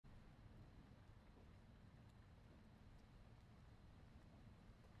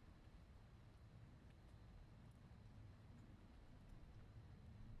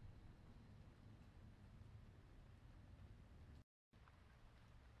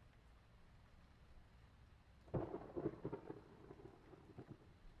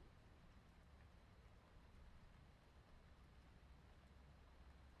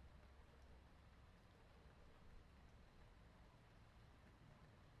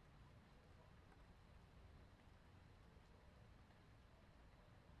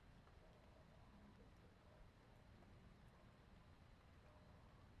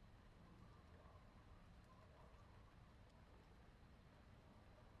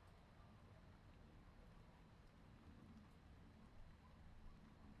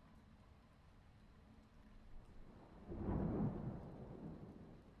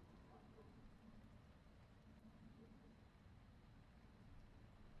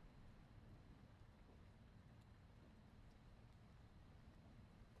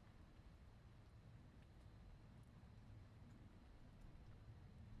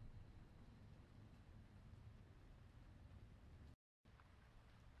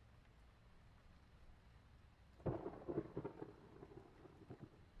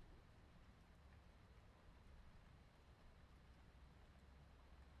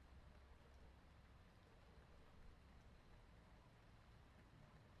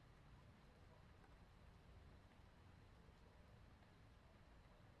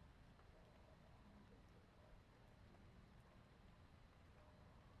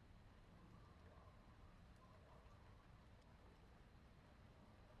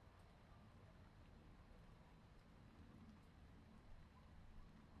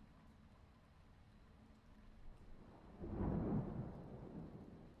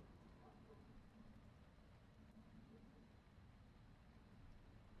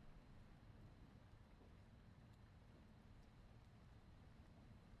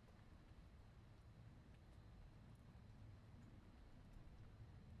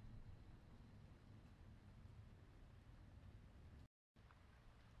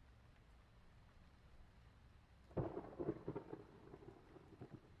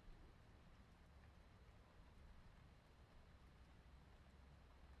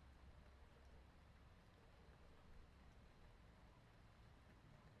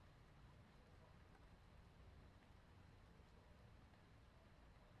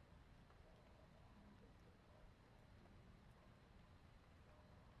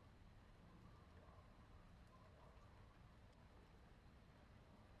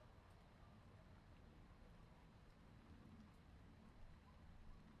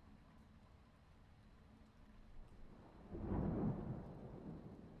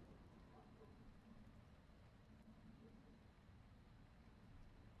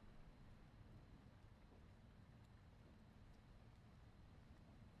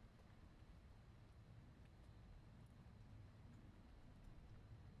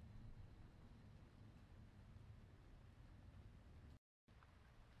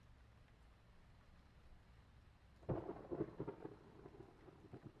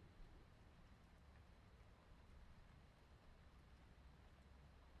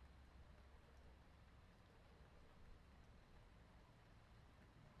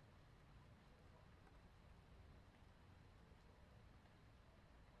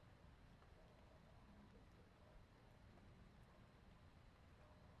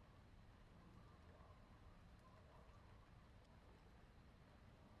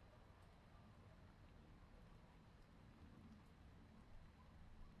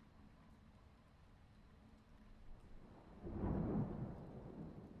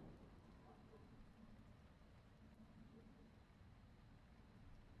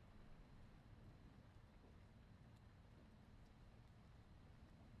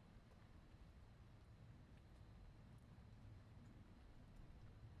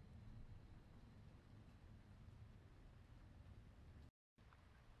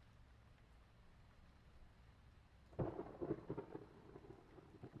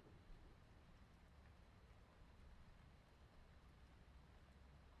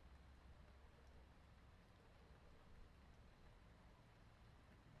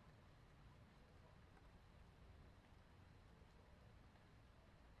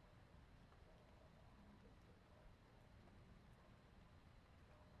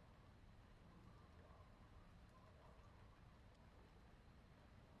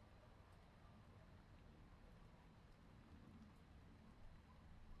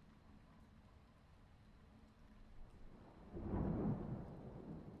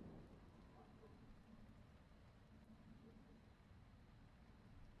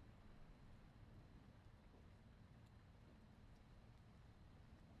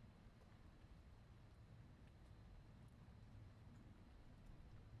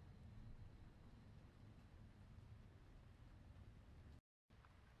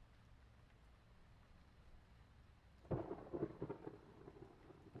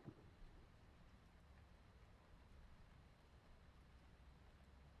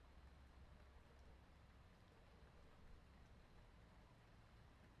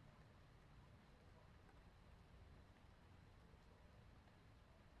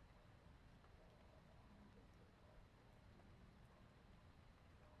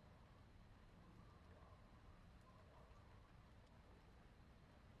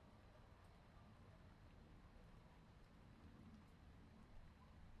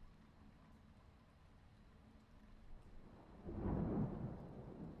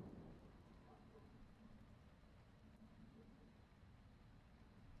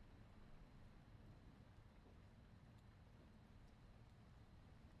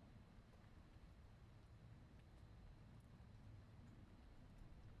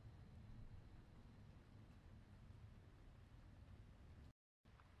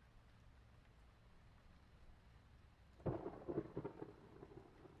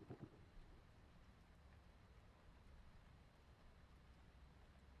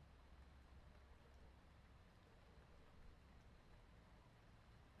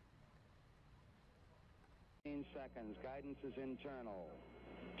seconds. Guidance is internal.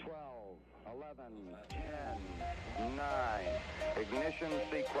 12, 11, 10, 9. Ignition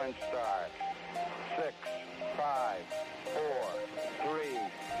sequence start. 6, 5, 4, 3,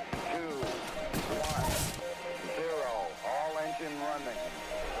 2, 1, 0. All engine running.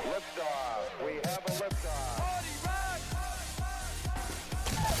 Liftoff. We have a liftoff.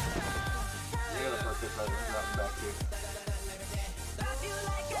 You're the birthday present dropping back here.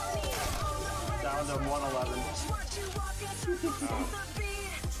 Down to 111.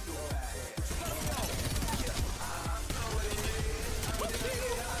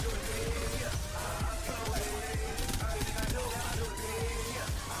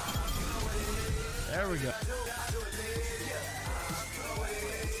 There we go.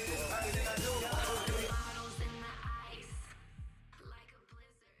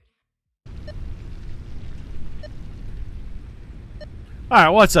 All right,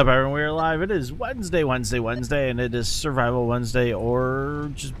 what's up, everyone? We're live. It is Wednesday, and it is Survival Wednesday,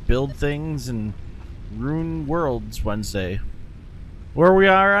 or just build things and ruin worlds Wednesday, where we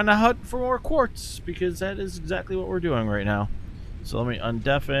are on a hunt for more quartz, because that is exactly what we're doing right now. So let me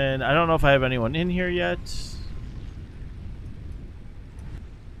undeafen. I don't know if I have anyone in here yet.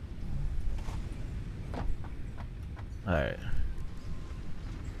 All right.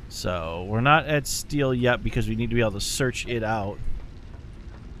 So we're not at steel yet because we need to be able to search it out.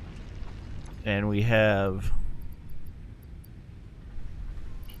 And we have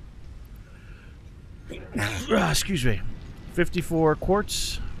excuse me, 54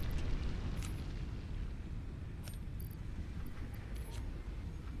 quartz.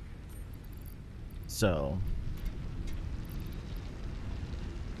 So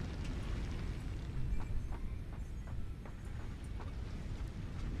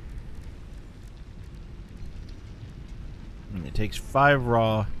and it takes 5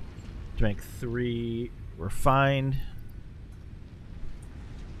 raw to make 3 refined.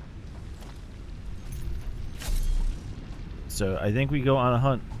 So I think we go on a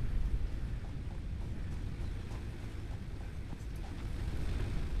hunt.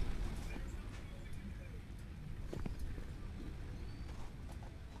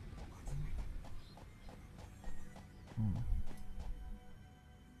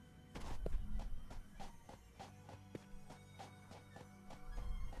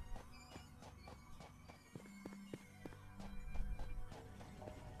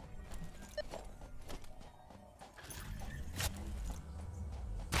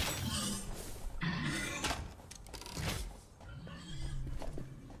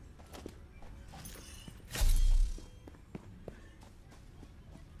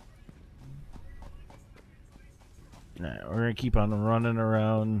 Alright, we're gonna keep on running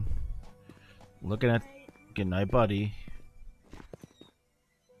around looking at. Good night, buddy.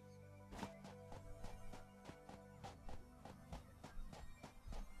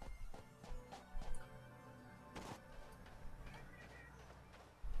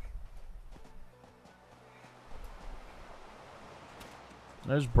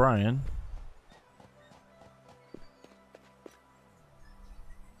 There's Brian.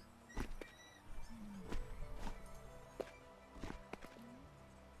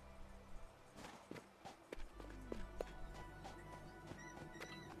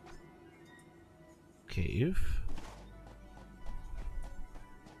 Cave.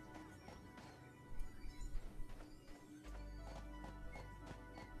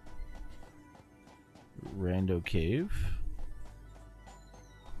 Rando cave.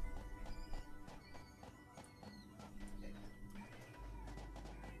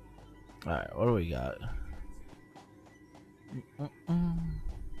 Alright, what do we got?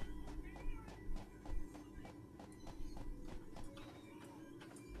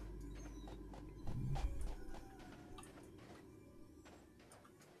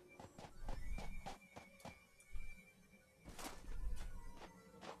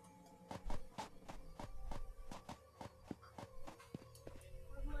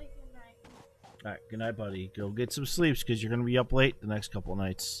 Alright, good night, buddy. Go get some sleeps because you're going to be up late the next couple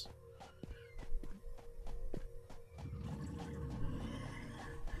nights.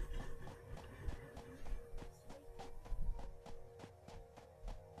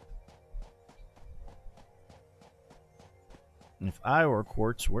 If I were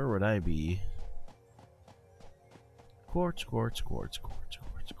quartz, where would I be? Quartz, quartz, quartz, quartz,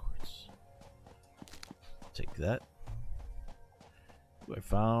 quartz, quartz. Take that. I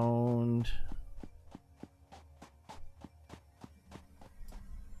found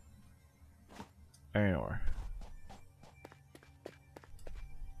iron ore.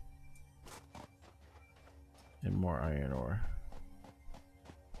 And more iron ore.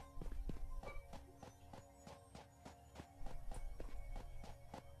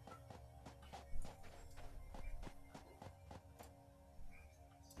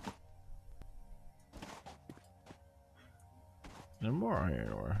 And more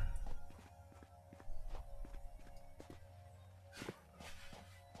iron ore.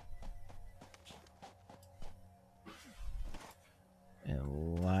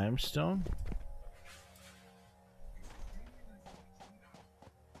 And limestone.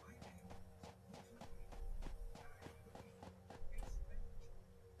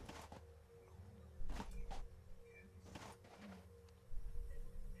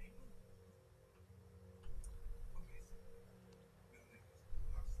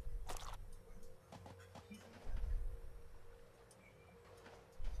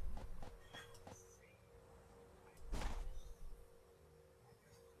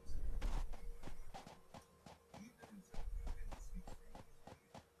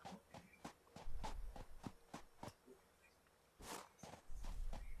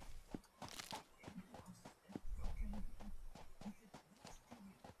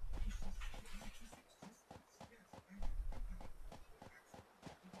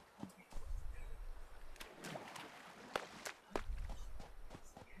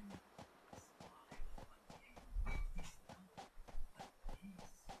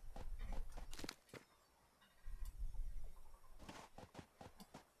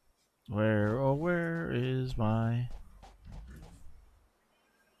 Where, oh, where is my...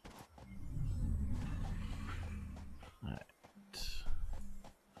 Alright.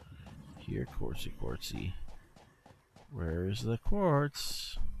 Here, quartzy. Where is the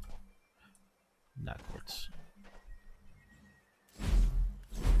quartz? Not quartz.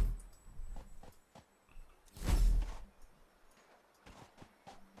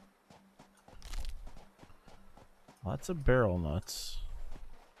 Lots of barrel nuts.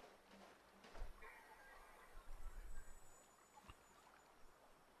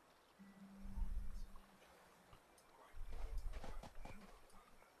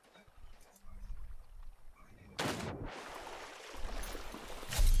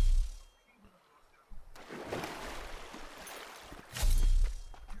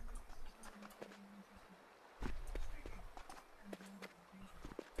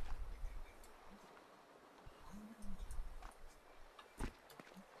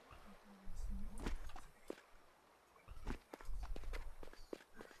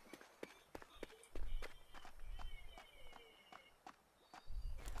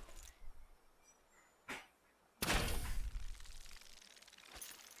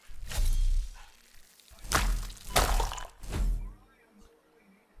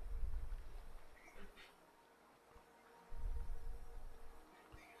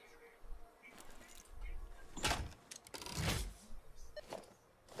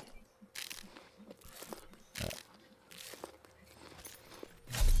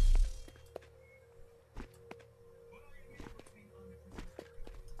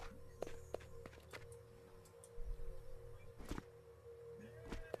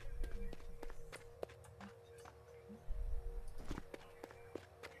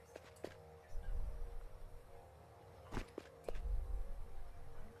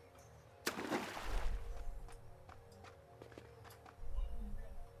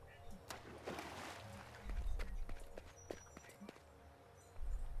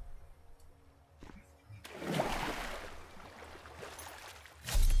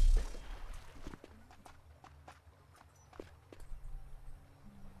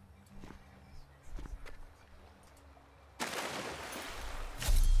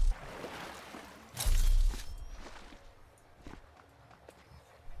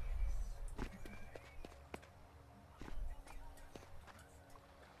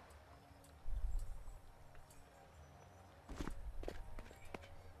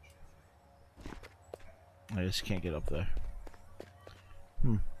 I just can't get up there.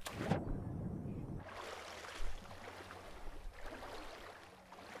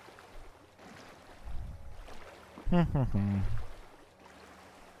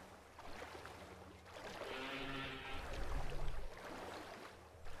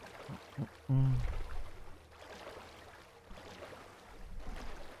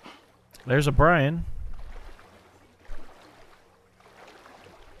 There's a Brian.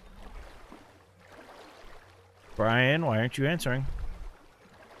 Brian, why aren't you answering?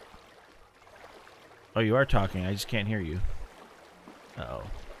 Oh, you are talking. I just can't hear you. Uh-oh.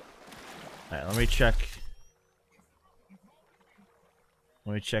 Alright, let me check.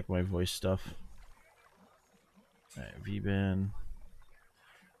 Let me check my voice stuff. Alright, VBin.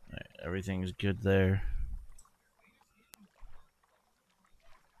 Alright, everything's good there.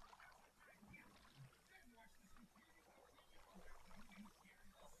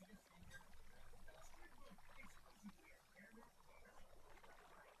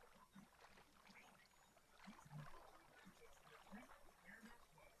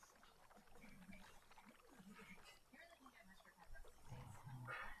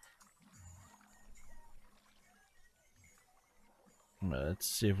 Let's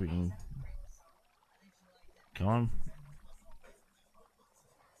see if we can. Come on.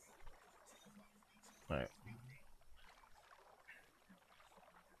 All right.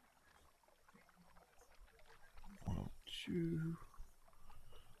 One, 2,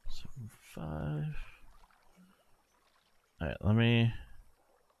 7, 5. All right. Let me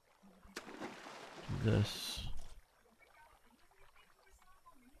do this.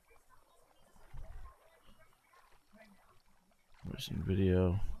 Missing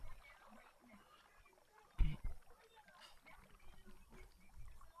video.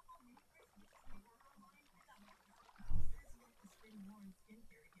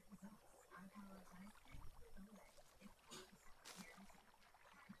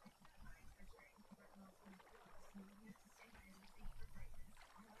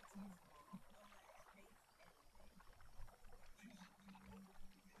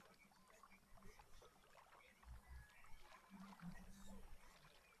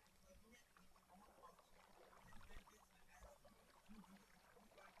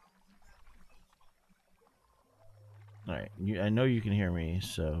 All right, I know you can hear me,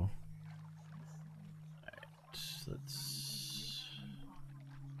 so. All right, let's.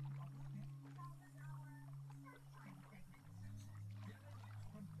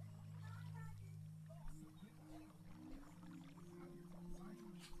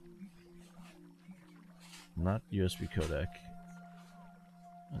 Not USB codec.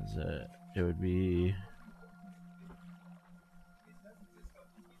 Is it? It would be.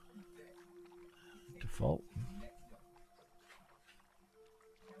 Default.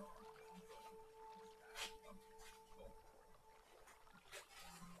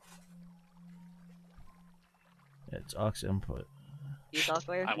 It's aux input.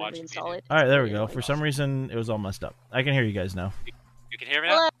 Software. I watched Install it. All right, there we go. For some reason, it was all messed up. I can hear you guys now. You can hear me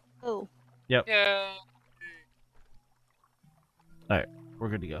now? Hello. Yep. Yeah. All right, we're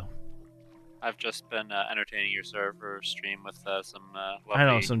good to go. I've just been entertaining your server stream with some lovely... I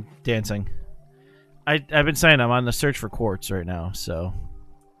know, some dancing. I've been saying I'm on the search for quartz right now, so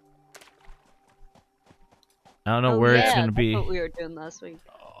I don't know where it's gonna be. That's what we were doing last week.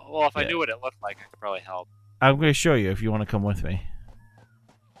 Well, if I Yeah. knew what it looked like, I could probably help. I'm gonna show you if you want to come with me,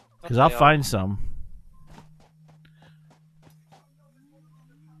 because Okay, I'll find some.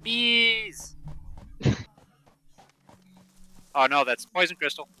 Bees! Oh no, that's poison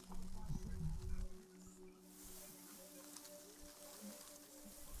crystal.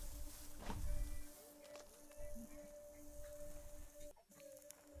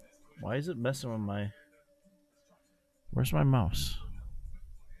 Why is it messing with my? Where's my mouse?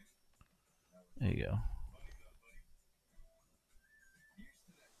 There you go.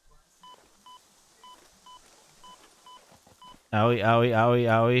 Owie, owie, owie,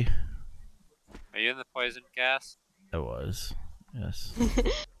 owie. Are you in the poison gas? It was. Yes.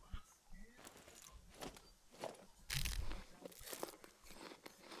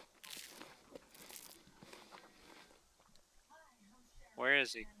 Where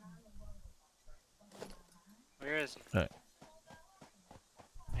is he? Where is he? Right.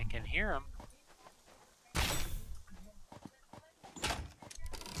 I can hear him.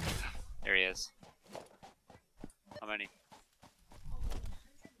 There he is. How many?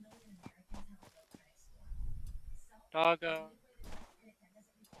 Doggo.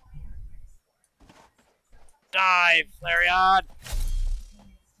 Dive, Flareon!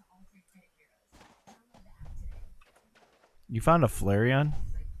 You found a Flareon?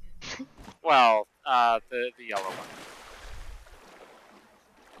 Well, the yellow one.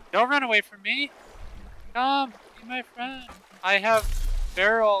 Don't run away from me! Come, be my friend. I have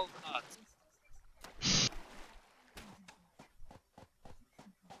barrel nuts.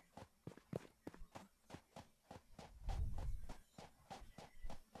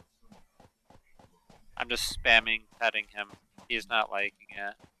 I'm just spamming petting him. He's not liking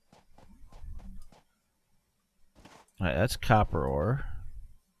it. Alright, that's copper ore.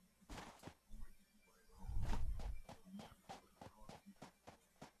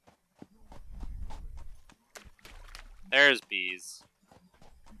 There's bees.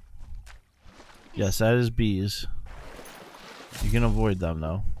 Yes, that is bees. You can avoid them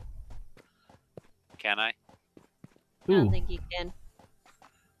though. Can I? I don't Ooh, think you can.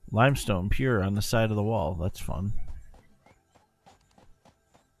 limestone pure on the side of the wall. That's fun.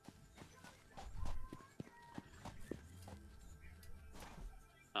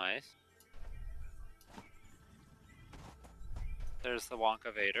 Nice. There's the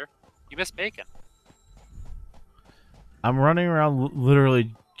Wonka Vader. You missed bacon. I'm running around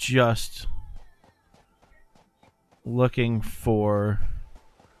literally just looking for,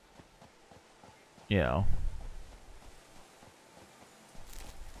 you know,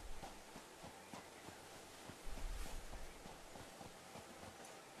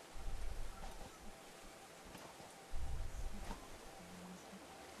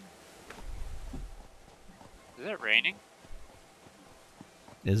 it raining?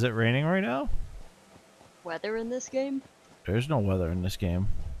 Is it raining right now? Weather in this game? There's no weather in this game.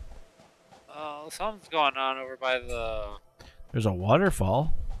 Oh, something's going on over by There's a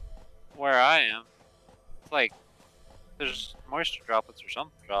waterfall. where I am. It's like there's moisture droplets or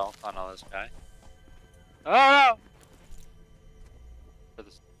something dropped on all this guy. Oh no! For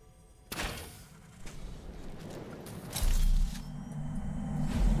this-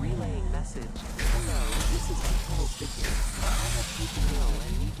 Relaying message. Hello, this is Control Figure. I have people ill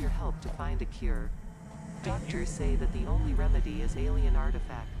and need your help to find a cure. Doctors say that the only remedy is alien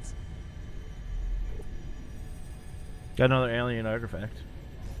artifacts. Got another alien artifact.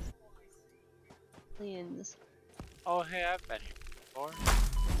 Aliens. Oh hey, I've been here before.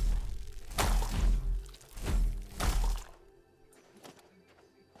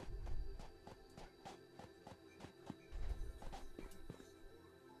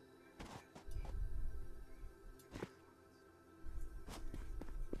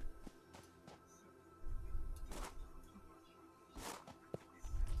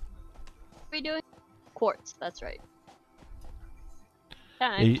 What are we doing? Quartz, that's right.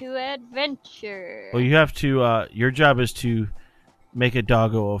 Yeah, Time to adventure. Well, you have to. Your job is to make a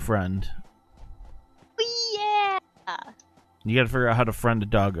doggo a friend. Yeah! You got to figure out how to friend a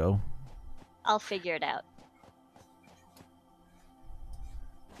doggo. I'll figure it out.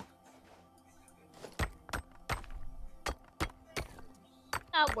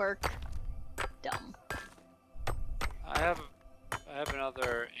 Not work. Dumb. I have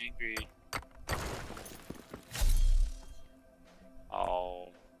another angry. Oh,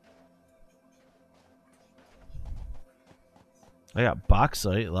 I got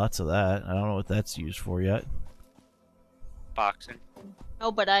bauxite, lots of that. I don't know what that's used for yet. boxing.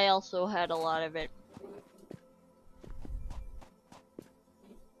 Oh, but I also had a lot of it.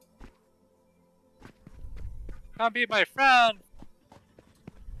 Come be my friend.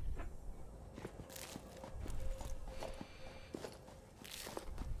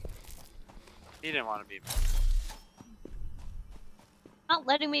 He didn't want to be. Not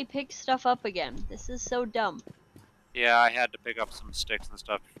letting me pick stuff up again. This is so dumb. Yeah, I had to pick up some sticks and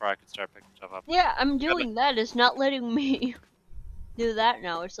stuff before I could start picking stuff up. Yeah, I'm doing that. It's not letting me do that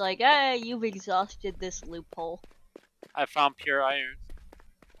now. It's like, ah, you've exhausted this loophole. I found pure iron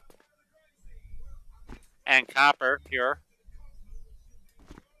and copper, pure.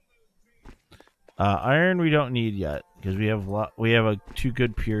 Iron we don't need yet because we have two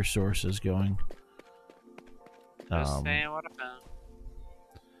good pure sources going. Just saying what I found.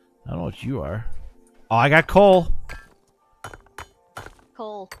 I don't know what you are. Oh, I got coal.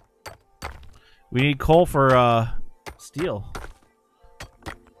 Coal. We need coal for steel.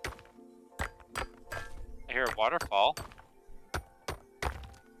 I hear a waterfall.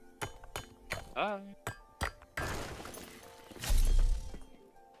 Oh.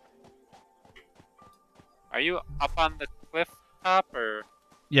 Are you up on the cliff top or?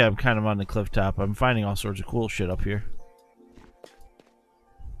 Yeah, I'm kind of on the cliff top. I'm finding all sorts of cool shit up here.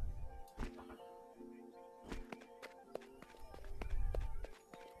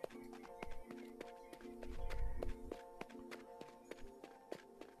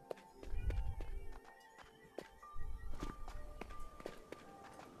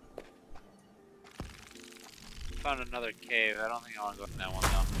 Found another cave. I don't think I want to go in that one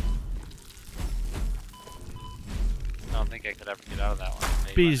though. I don't think I could ever get out of that one.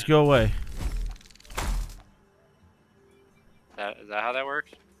 Maybe Bees, go away. Is that how that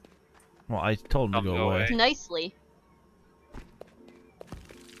works? Well, I told him to go away. Nicely.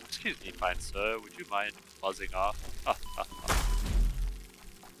 Excuse me, fine sir. Would you mind buzzing off?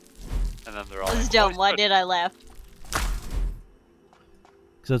 And then they're all. That was like, dumb. "Oh, Why good." did I laugh?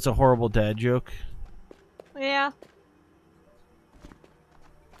 Because it's a horrible dad joke. Yeah.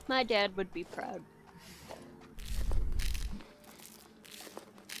 My dad would be proud.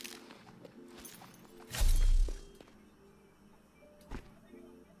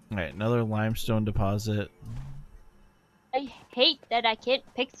 Alright, another limestone deposit. I hate that I can't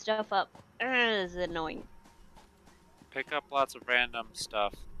pick stuff up. It's annoying. Pick up lots of random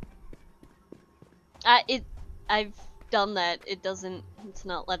stuff. I've done that. It's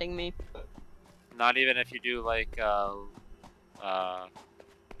not letting me. Not even if you do like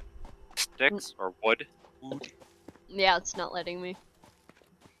sticks or wood. Yeah, it's not letting me.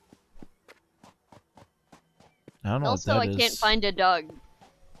 I don't know Also, what I that is. can't find a dog.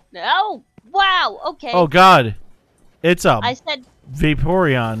 Oh, wow, okay. Oh god! It's a I said,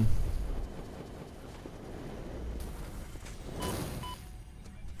 Vaporeon.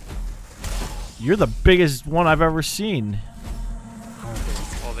 You're the biggest one I've ever seen.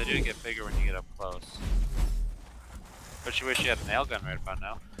 Well, they do get bigger when you get up close. But you wish you had a nail gun right about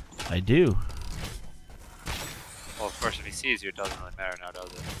now. I do. Well, of course, if he sees you, it doesn't really matter now,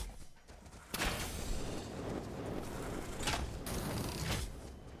 does it?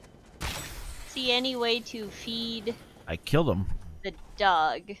 See any way to feed I killed him. the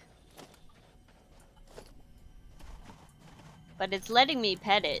dog. But it's letting me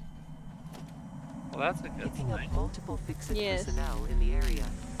pet it. Well, that's a good Picking up sign. multiple fix-it Yes. personnel in the area.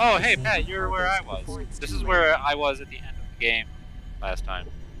 Oh, hey, Proceed Pat, to you're where I harvest before was. it's This too is late. where I was at the end of the game last time.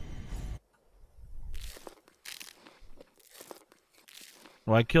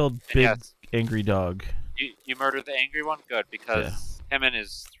 Well, I killed And big yes, angry dog. you murdered the angry one? Good, because him and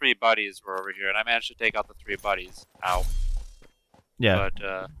his 3 buddies were over here, and I managed to take out the 3 buddies. Ow. Yeah,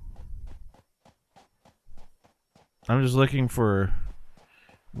 But, I'm just looking for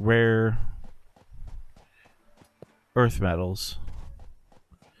rare earth metals,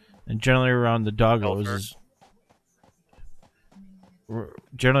 and generally around the doggos Sulfur. is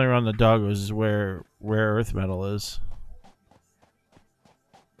generally around the doggos is where rare earth metal is.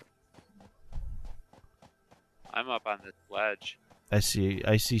 I'm up on this ledge. I see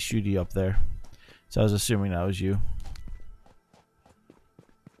Shooty up there, so I was assuming that was you.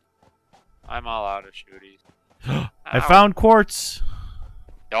 I'm all out of shooties. I Ow. found quartz.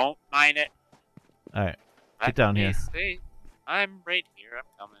 Don't mind it. All right, Let down me here. See. I'm right here. I'm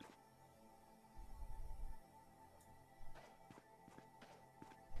coming.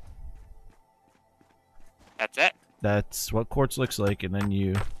 That's it. that's what quartz looks like, and then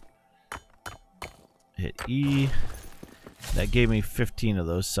you hit E. That gave me 15 of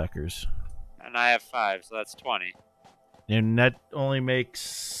those suckers. And I have 5, so that's 20. And that only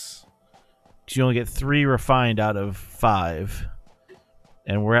makes... 'cause you only get 3 refined out of 5.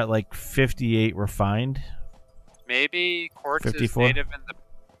 And we're at like 58 refined. Maybe quartz 54? is native in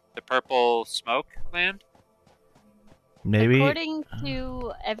the purple smoke land? Maybe. According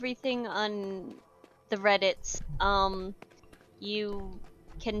to everything on the Reddits, you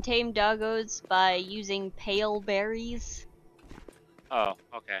can tame doggos by using pale berries. Oh,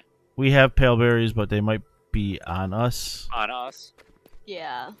 okay. We have pale berries, but they might be on us. On us,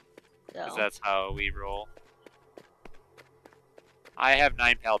 Yeah. because So. that's how we roll. I have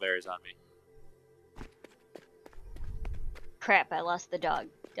 9 paleberries on me. Crap, I lost the dog.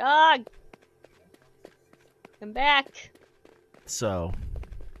 Dog! Come back! So,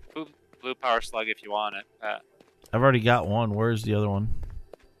 Blue power slug if you want it. I've already got one. Where's the other one?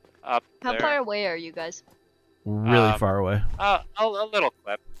 Up How there. far away are you guys? Really far away. A little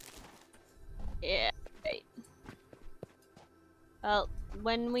clip. Yeah, right. Well,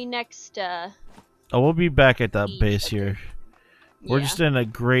 when we next, Oh, we'll be back at that eat, base okay. here. We're yeah, just in a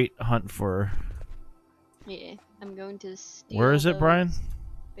great hunt for... yeah, I'm going to steal Where is it, Brian? those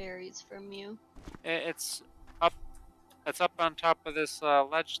berries from you. It's up. It's up on top of this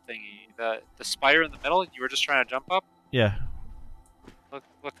ledge thingy. The spire in the middle. You were just trying to jump up. Yeah.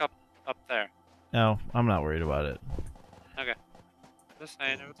 Look up there. No, I'm not worried about it. Just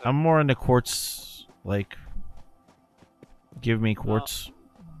saying. It was I'm more into quartz, like... Give me quartz.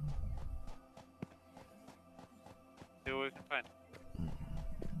 see what we can find.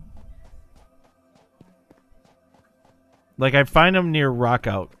 Like, I find them near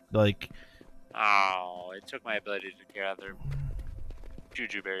Rockout. Like, Oh, it took my ability to gather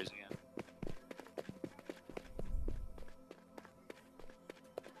juju berries again.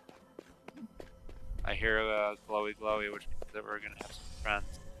 I hear a glowy glowy, which means that we're gonna have some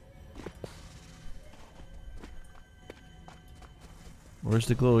friends. where's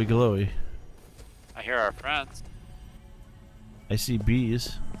the glowy glowy? I hear our friends. I see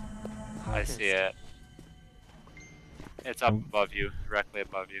bees. I see it. It's up above you, directly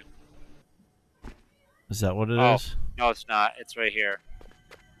above you. Is that what it Oh. is? No, it's not. It's right here.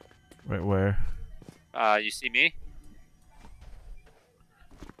 Right where? You see me?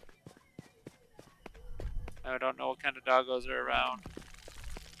 I don't know what kind of doggos are around.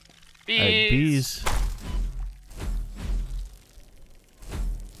 Bees.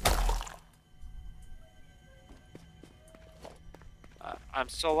 I'm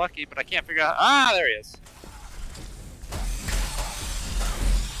so lucky, but I can't figure out. Ah, there he is.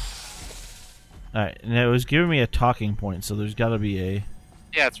 Alright, and it was giving me a talking point, so there's gotta be a...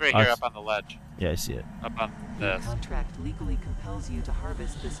 Yeah, it's right here Us. up on the ledge. Yeah, I see it. Up on Your this. contract legally compels you to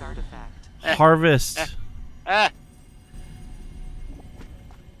harvest this artifact. Harvest! Ah,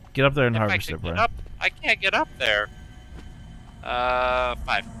 Get up there and if I harvest can it, get Brian. up, I can't get up there.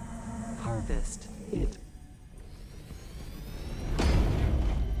 5. Harvest it.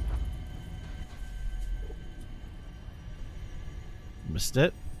 Missed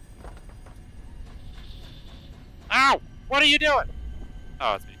it. Ow! What are you doing?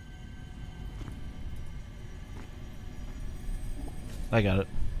 Oh, it's me. I got it.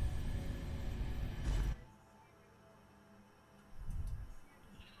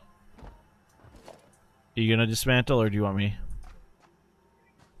 Are you gonna dismantle or do you want me?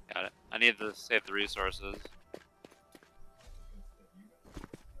 Got it. I need to save the resources.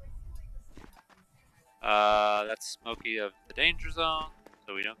 That's Smokey of the danger zone,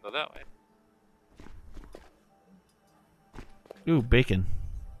 so we don't go that way. Ooh, bacon.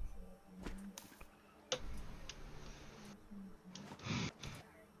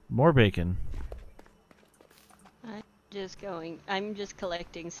 More bacon. I'm just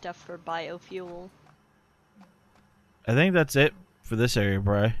collecting stuff for biofuel. I think that's it for this area,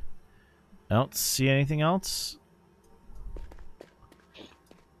 Bri. I don't see anything else.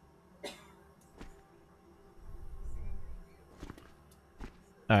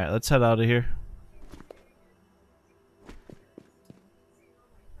 Alright, let's head out of here.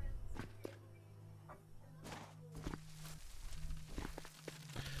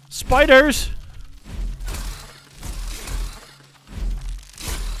 Spiders!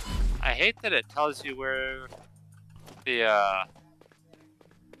 I hate that it tells you where the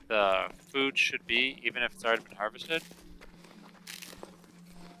food should be, even if it's already been harvested.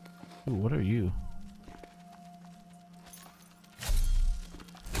 Ooh, what are you?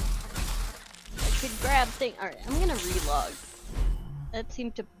 I could grab thing. Alright, I'm gonna relog. That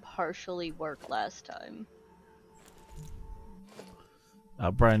seemed to partially work last time.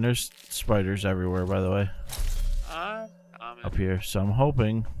 Brian, there's spiders everywhere, by the way. Up here, so I'm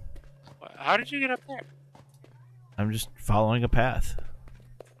hoping. How did you get up there? I'm just following a path.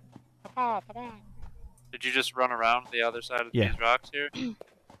 Did you just run around the other side of Yeah. these rocks here?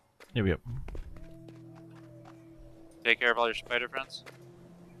 Here we go. Take care of all your spider friends?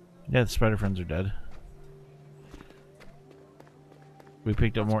 Yeah, the spider friends are dead. We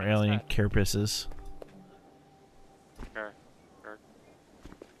picked up more alien carapaces.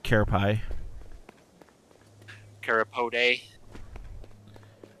 Carapi. Carapode.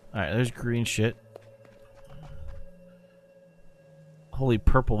 Alright, there's green shit. Holy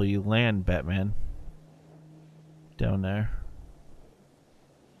purpley land, Batman. Down there.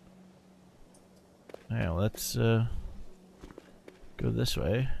 Alright, let's go this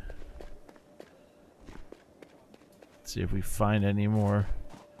way. Let's see if we find any more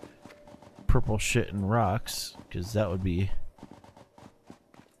purple shit and rocks, because that would be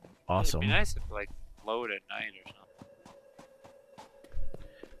awesome. It'd be nice if like load at night or something.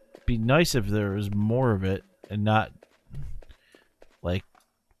 Be nice if there was more of it and not like,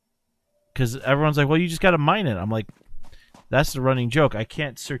 because everyone's like, well, you just gotta mine it. I'm like, that's the running joke. I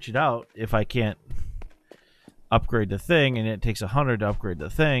can't search it out if I can't upgrade the thing, and it takes 100 to upgrade the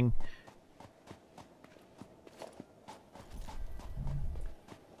thing.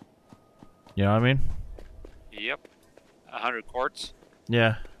 You know what I mean? Yep. 100 quartz.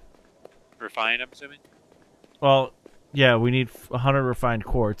 Yeah. Refined, I'm assuming. Well, yeah, we need 100 refined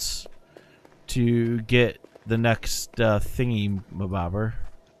quartz to get the next thingy mabobber,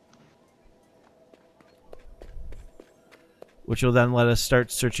 which will then let us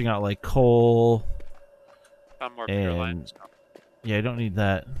start searching out like coal. Found more pure line And stuff. yeah, I don't need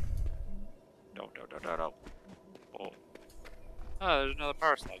that. No. Oh. Oh, there's another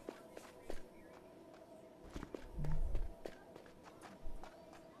power slug.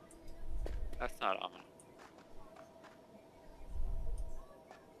 That's not ominous.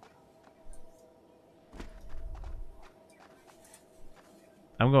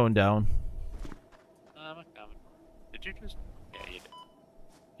 I'm going down. I'm coming. Did you just? Yeah, you did.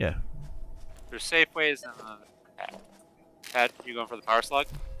 Yeah. There's safe ways in the pad. Pad, you going for the power slug?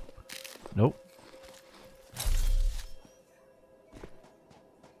 Nope.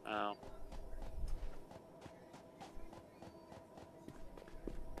 Oh.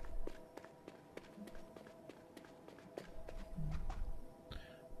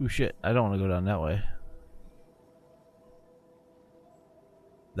 Ooh, shit. I don't want to go down that way.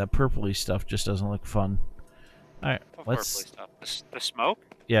 That purpley stuff just doesn't look fun. Alright, What let's... purpley stuff? The smoke?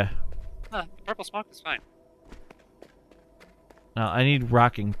 Yeah. Huh, the purple smoke is fine. Now, I need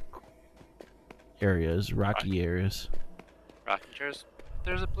rocking areas. Rocky areas. Rocking chairs.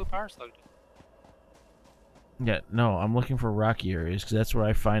 There's a blue power slug. Yeah, no, I'm looking for rocky areas because that's where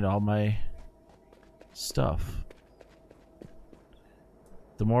I find all my stuff.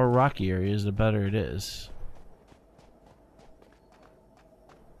 The more rocky areas, the better it is.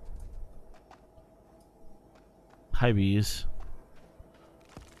 Hi, bees.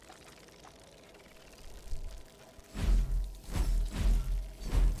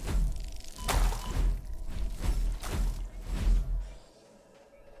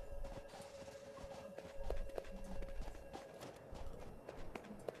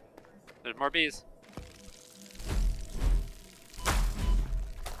 There's more bees.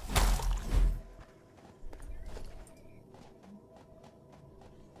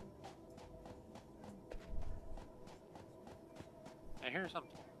 I hear something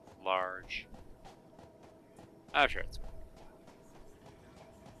large. Oh, sure. It's...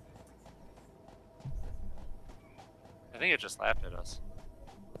 I think it just laughed at us.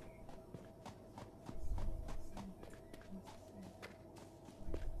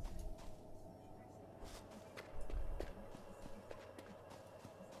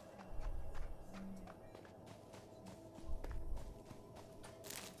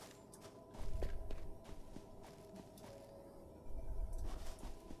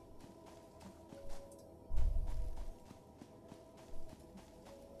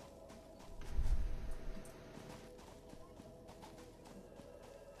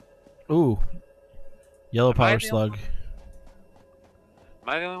 Ooh. Yellow Am I power the slug. Am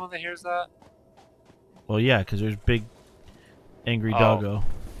I the only one that hears that? Well, yeah, because there's big angry Oh. doggo.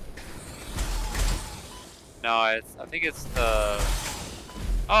 No, I think it's the...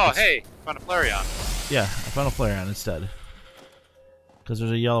 Oh, hey! Found a Flareon. Yeah, I found a Flareon instead. Because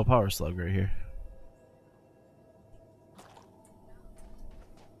there's a yellow power slug right here.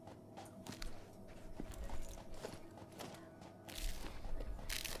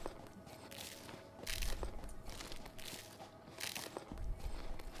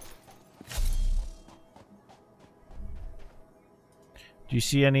 Do you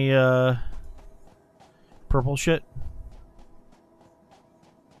see any purple shit?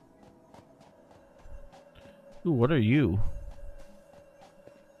 Ooh, what are you?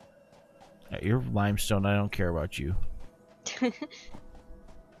 You're limestone. I don't care about you.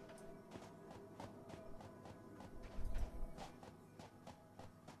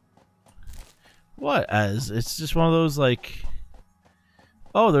 What? As it's just one of those like.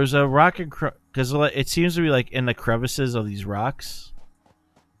 Oh, there's a rock and because it seems to be like in the crevices of these rocks.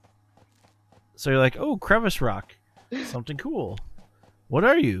 So you're like, oh, crevice rock, something cool. What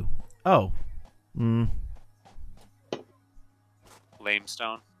are you? Oh,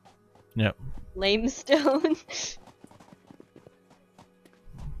 Lamestone. Yep. Lamestone.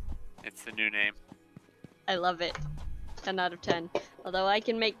 It's the new name. I love it. 10 out of 10. Although I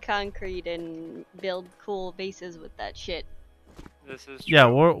can make concrete and build cool bases with that shit. This is true. Yeah,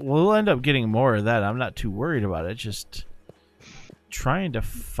 we'll end up getting more of that. I'm not too worried about it. Just trying to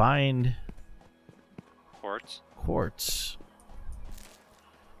find quartz.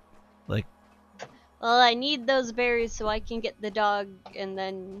 Like, Well, I need those berries so I can get the dog and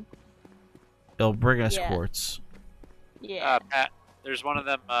then... it'll bring us Yeah. quartz. Yeah. Pat, there's one of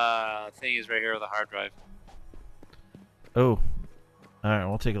them thingies right here with a hard drive. Oh. Alright,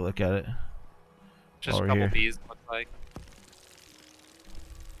 we'll take a look at it. Just Over a couple here. bees, it looks like.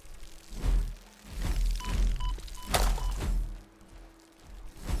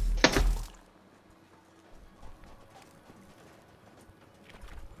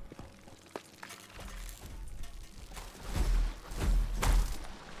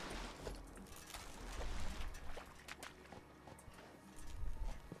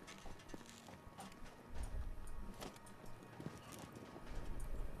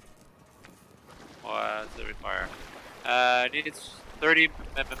 What does it require? Needs 30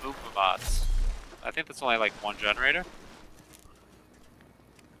 mods. I think that's only like one generator.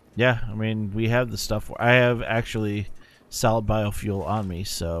 Yeah, I mean, we have the stuff. I have actually solid biofuel on me,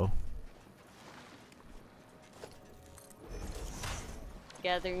 so...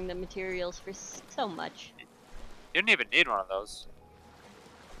 Gathering the materials for so much. You didn't even need one of those.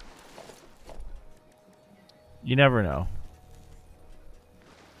 You never know.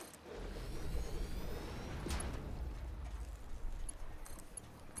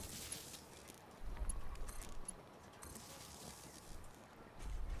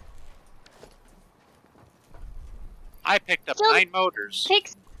 I picked up Still 9 motors.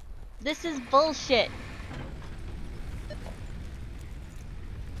 This is bullshit.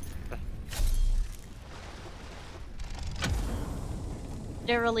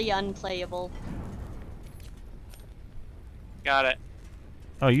 Literally unplayable. Got it.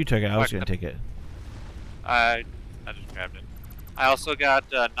 Oh, you took it. I was Fuck going to them. take it. I just grabbed it. I also got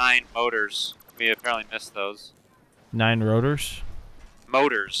 9 motors. We apparently missed those. 9 rotors.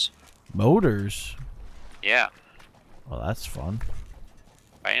 Motors. Motors. Yeah. Well, that's fun.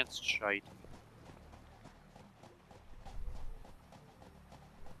 Fancy shite.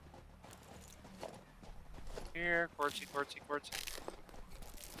 Here, quartzy.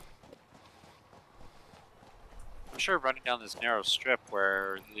 I'm sure running down this narrow strip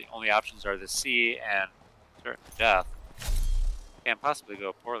where the only options are the sea and certain death Can't possibly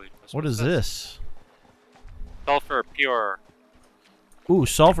go poorly. What is this? Sulfur pure. Ooh,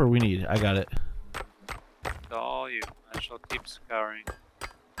 sulfur we need. I got it. To all you. I shall keep scouring.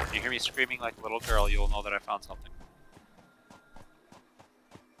 When you hear me screaming like a little girl, you'll know that I found something.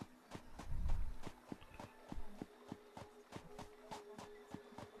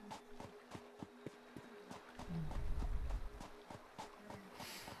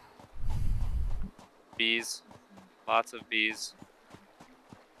 Bees. Lots of bees.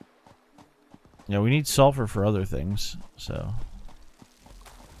 Yeah, we need sulfur for other things, so.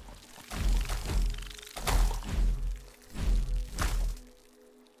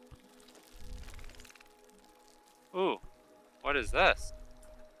 Ooh, what is this?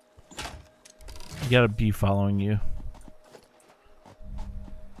 You got a bee following you.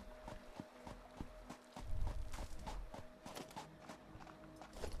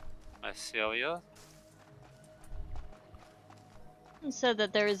 Mycelia? It said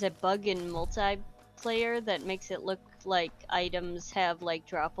that there is a bug in multiplayer that makes it look like items have like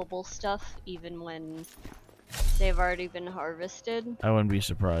droppable stuff even when they've already been harvested. I wouldn't be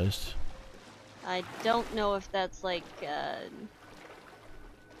surprised. I don't know if that's like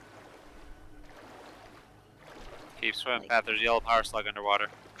Keep swimming, Like- Pat. There's a yellow power slug underwater.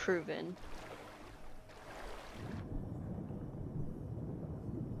 proven.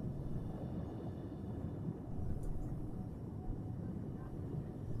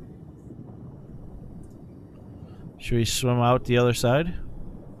 Should we swim out the other side?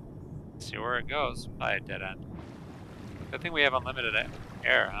 See where it goes. By a dead end. Good thing we have unlimited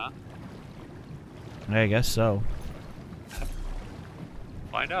air, huh? I guess so.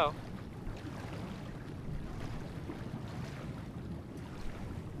 Find out.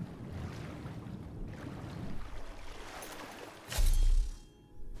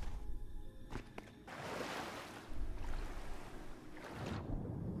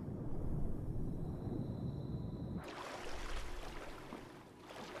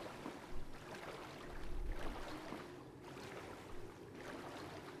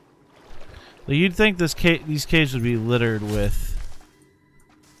 You'd think these caves would be littered with,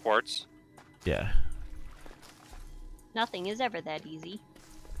 Quartz. yeah. Nothing is ever that easy.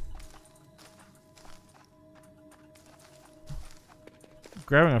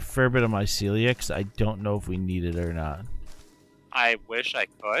 Grabbing a fair bit of mycelia because I don't know if we need it or not. I wish I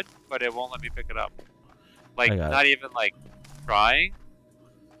could, but it won't let me pick it up. Like, I got not even like trying.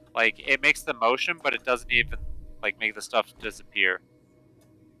 Like, it makes the motion, but it doesn't even like make the stuff disappear.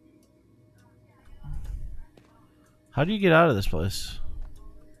 How do you get out of this place?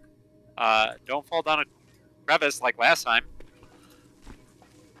 Don't fall down a crevice like last time.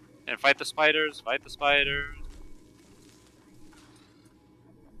 And fight the spiders, fight the spiders.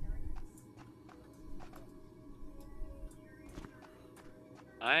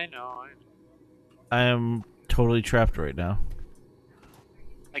 I know. I am totally trapped right now.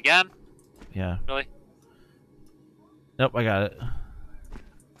 Again? Yeah. Really? Nope, I got it.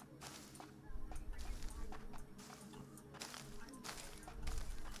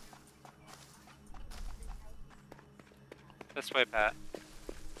 This way, Pat.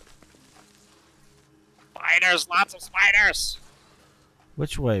 Spiders! Lots of spiders!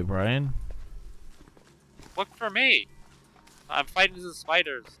 Which way, Brian? Look for me! I'm fighting the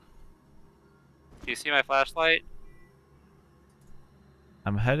spiders. Do you see my flashlight?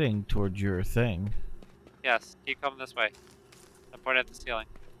 I'm heading towards your thing. Yes, keep coming this way. I'm pointing at the ceiling.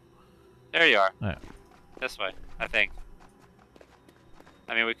 There you are. Alright. This way, I think.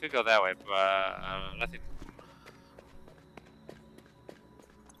 I mean, we could go that way, but I think.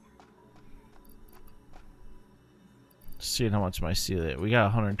 Seeing how much mycelia. We got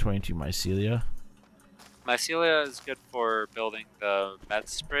 122 mycelia. Mycelia is good for building the med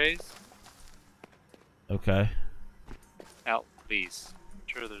sprays. Okay. At least. I'm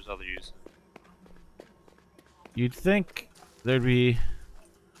sure there's other uses. You'd think there'd be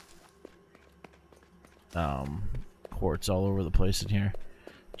quartz all over the place in here.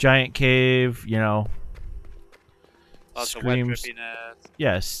 Giant cave, you know. Lots of wet Screams. drippiness.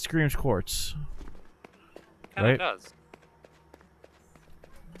 Yeah, screams quartz. Kinda Right? does.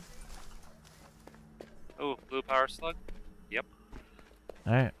 Oh, blue power slug? Yep.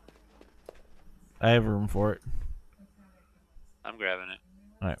 Alright. I have room for it. I'm grabbing it.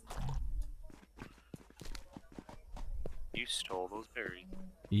 Alright. You stole those berries.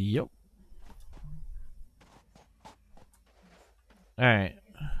 Yep. Alright.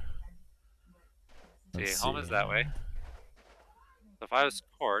 See, home is that way. So if I was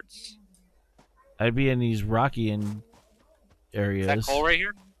quartz, I'd be in these rocky areas. is that coal right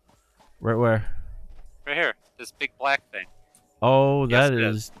here? Right where? Right here. This big black thing. Oh, Yes, that it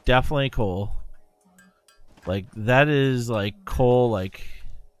is definitely coal. Like, that is like coal, like.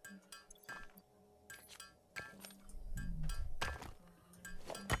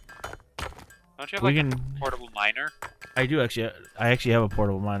 Don't you have We like can. a portable miner? I do actually. I actually have a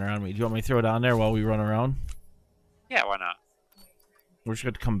portable miner on me. Do you want me to throw it down there while we run around? Yeah, why not? We're just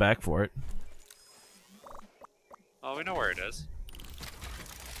going to come back for it. Well, we know where it is.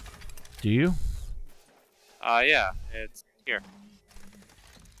 Do you? Yeah, it's here.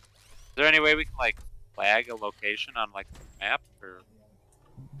 Is there any way we can like flag a location on like the map or?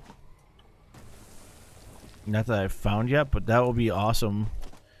 Not that I've found yet, but that will be awesome.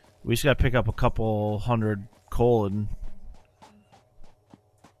 We just got to pick up a couple hundred coal and.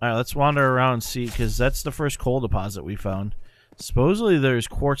 Alright, let's wander around and see, because that's the first coal deposit we found. Supposedly there's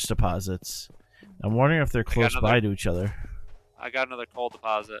quartz deposits. I'm wondering if they're close by to each other. I got another coal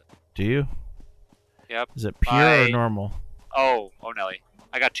deposit. Do you? Yep. Is it pure or normal? Oh Nelly.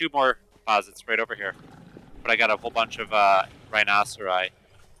 I got 2 more deposits right over here. But I got a whole bunch of rhinoceri.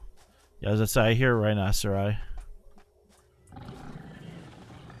 Yeah, as I say, I hear rhinoceri.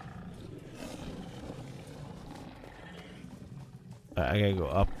 I gotta go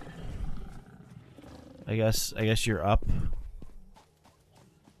up. I guess you're up.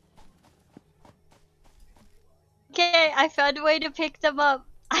 Okay, I found a way to pick them up.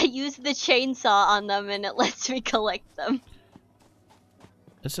 I used the chainsaw on them and it lets me collect them.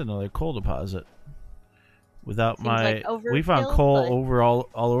 That's another coal deposit. Without Seems my, like we found overkill, coal but- over all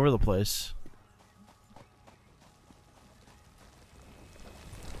over the place.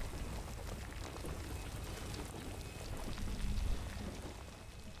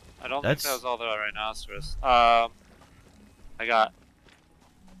 I don't That's- think that was all the rhinoceros. I got.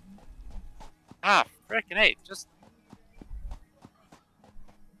 Frickin' hey, just.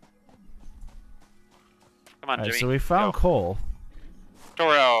 Come on, Alright, Jimmy. so we found Go. coal.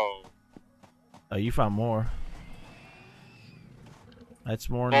 Toro. Oh, you found more. That's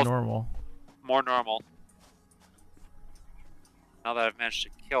more Both- normal. More normal. Now that I've managed to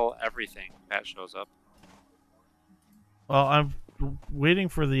kill everything, that shows up. Well, I'm waiting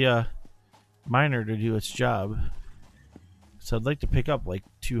for the miner to do its job. So I'd like to pick up like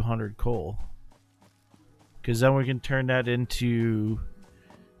 200 coal. Because then we can turn that into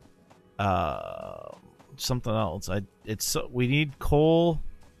something else. We need coal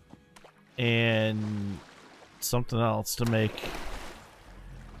and something else to make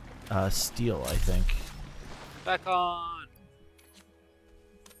steel, I think. Back on.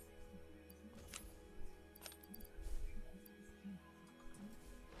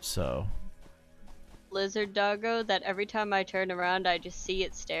 So Lizard doggo that every time I turn around I just see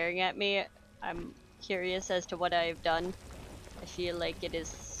it staring at me. I'm curious as to what I've done. I feel like it is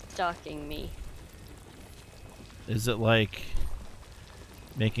stalking me. is it like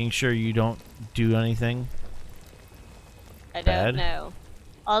making sure you don't do anything? I Bad? don't know.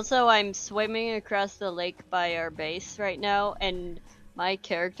 Also, I'm swimming across the lake by our base right now, and my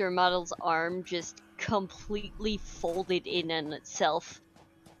character model's arm just completely folded in on itself.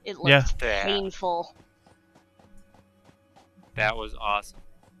 It looked Yeah. painful. That was awesome.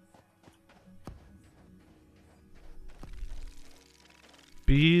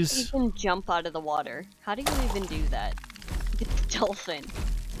 You Bees. can jump out of the water. How do you even do that? It's a dolphin.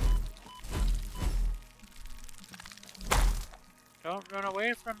 Don't run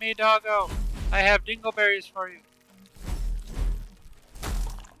away from me, doggo. I have dingleberries for you.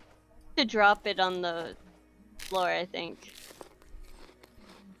 To drop it on the floor, I think.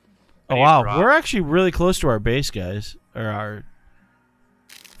 Oh Any wow, drop? we're actually really close to our base, guys. Or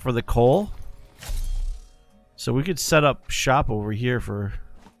for the coal. So we could set up shop over here for.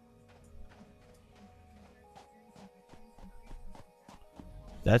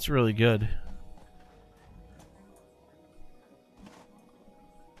 That's really good.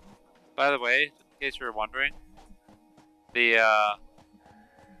 By the way, in case you were wondering, the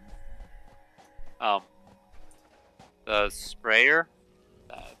sprayer,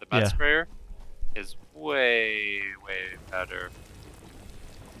 the mud Yeah. sprayer, is way better.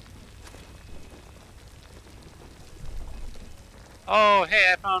 Oh,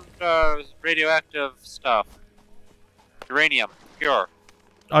 hey, I found radioactive stuff. Uranium, pure.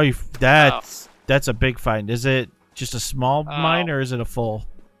 Oh, that's a big find. Is it just a small mine or is it a full?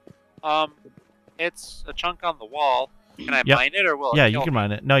 It's a chunk on the wall. Can I Yep. mine it or will it Yeah, kill you can me?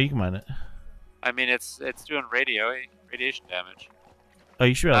 mine it. No, you can mine it. I mean, it's doing radiation damage. Oh,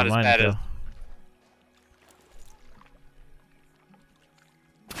 you should be able Not to as mine bad it as- though.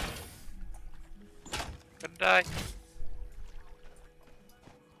 Couldn't die.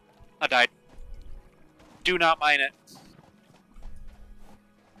 I died. Do not mine it.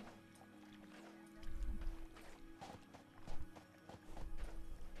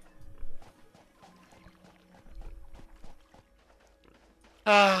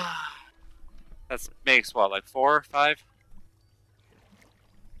 makes what, like 4 or 5?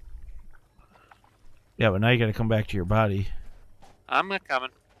 Yeah, but now you gotta come back to your body. I'm coming.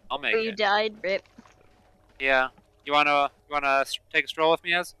 I'll make You it. died, rip. Yeah. You wanna take a stroll with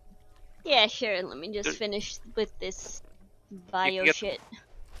me, Ez? Yeah, sure. Let me just There- finish with this can bio get- shit.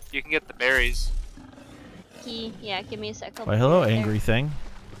 You can get the berries. Key. Yeah, give me a sec. I'll Why, be hello, right there. angry thing.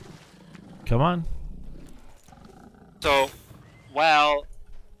 Come on. So, while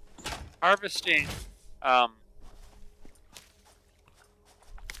harvesting,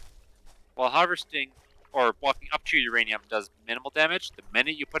 or walking up to uranium does minimal damage, the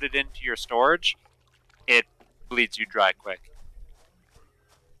minute you put it into your storage, it bleeds you dry quick.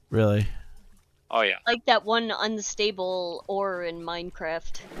 Really? Oh yeah. Like that one unstable ore in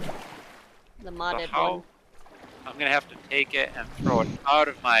Minecraft. The So modded how? one. I'm gonna have to take it and throw it out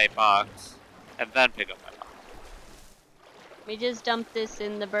of my box, and then pick up my box. Let me just dump this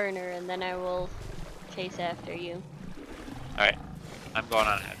in the burner and then I will chase after you. Alright, I'm going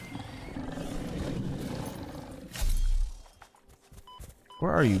on ahead.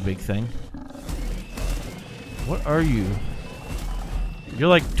 Where are you, big thing? What are you? You're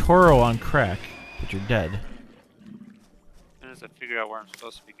like Toro on crack, but you're dead. As soon as I figure out where I'm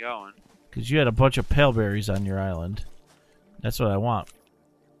supposed to be going. Because you had a bunch of pale berries on your island. That's what I want.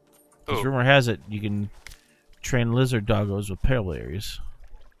 Because Ooh. rumor has it you can train lizard doggos with pale berries.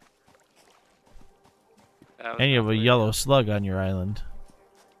 That was And you have a probably- yellow slug on your island.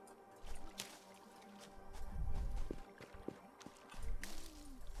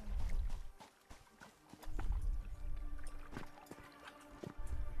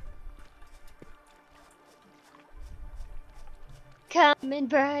 Coming,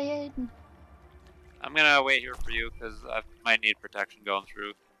 Brian. I'm gonna wait here for you because I might need protection going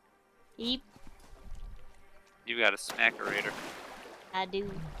through. Eep, You got a smackerator. I do.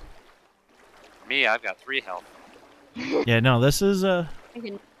 Me, I've got 3 health. Yeah, no, this is I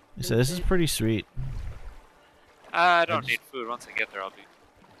can this is pretty sweet. I don't just- need food. Once I get there, I'll be.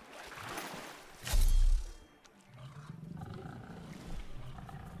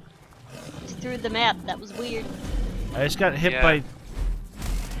 just through the map. That was weird. I just got hit Yeah. by.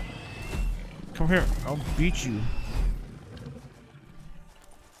 Come here, I'll beat you.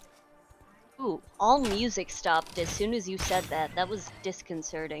 Ooh, all music stopped as soon as you said that. That was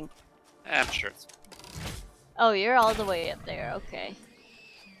disconcerting. I'm sure it's. Oh, you're all the way up there. Okay.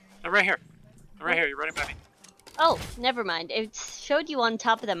 I'm right here. I'm right here. You're running by me. Oh, never mind. It showed you on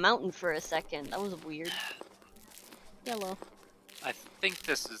top of the mountain for a second. That was weird. Yellow. I think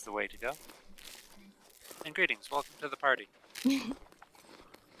this is the way to go. And greetings. Welcome to the party.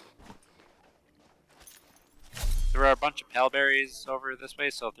 There are a bunch of paleberries over this way,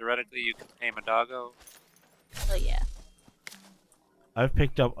 so theoretically you can tame a doggo. Oh yeah. I've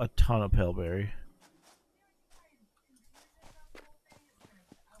picked up a ton of paleberry.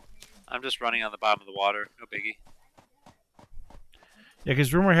 I'm just running on the bottom of the water. No biggie. Yeah,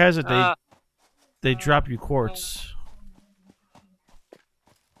 because rumor has it Ah, they drop you quartz.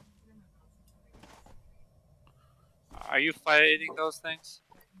 are you fighting those things?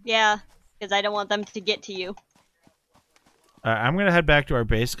 Yeah, because I don't want them to get to you. I'm gonna head back to our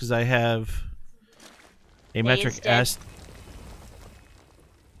base because I have a metric is dead. S.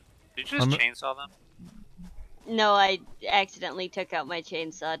 Did you just I'm- chainsaw them? No, I accidentally took out my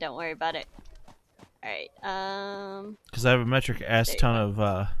chainsaw. Don't worry about it. Alright, Because I have a metric S There you ton go.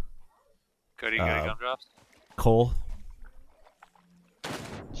 of Goody Uh, gumdrops? coal.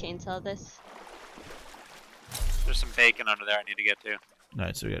 chainsaw this. There's some bacon under there I need to get to.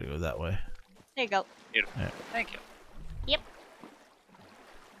 Alright, so we gotta go that way. There you go. Beautiful. Yeah. Thank you. Yep.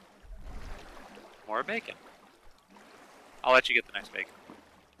 More bacon. I'll let you get the next bacon.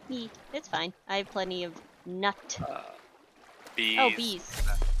 It's fine. I have plenty of nut. Bees. Oh, bees.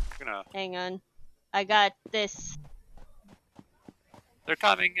 We're gonna, Hang on. I got this. they're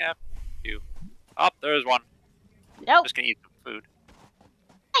coming at you. Oh, there's one. Nope. Just gonna eat some food.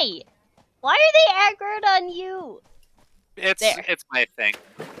 Hey! Why are they aggroed on you? It's There. it's my thing.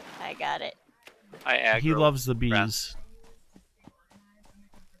 I got it. I aggro. He loves the bees. friends.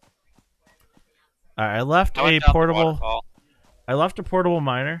 Alright, I left I went a down the portable. waterfall. I left a portable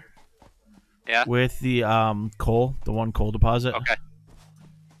miner. Yeah? With the coal, the one coal deposit. Okay.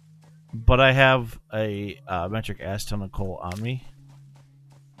 But I have a metric S ton of coal on me.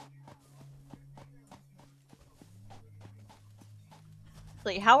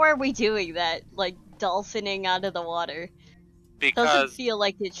 Like, how are we doing that? Like, dolphining out of the water? Doesn't Because feel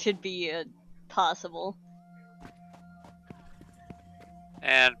like it should be possible.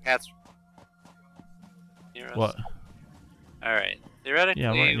 and Pat's near us. What? Alright. Theoretically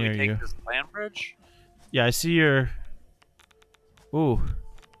Yeah, I'm right near we take you. this land bridge Yeah, I see your... Ooh.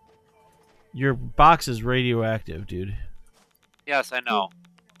 Your box is radioactive, dude. Yes, I know.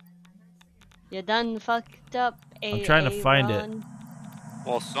 You done fucked up, I'm trying to find it. Aaron.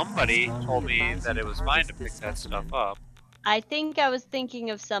 Well, somebody told me that it was fine to pick that stuff up. I think I was thinking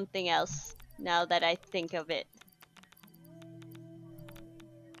of something else, now that I think of it.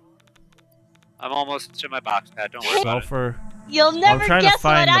 I'm almost to my box pad. Don't worry about it. Sulfur. You'll never I'm trying guess to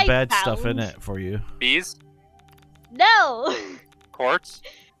find what the I bad found. stuff in it for you. Bees? No! Quartz?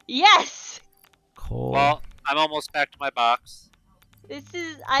 Yes! Coal. Well, I'm almost back to my box. This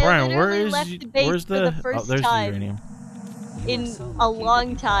is... I Brian, literally left the base where's for the oh, first there's the time uranium. in a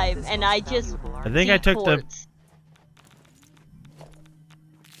long time, and I just... I think I took the... quartz.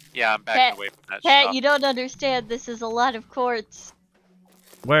 Yeah, I'm backing away from that Pat, stuff. you don't understand. This is a lot of quartz.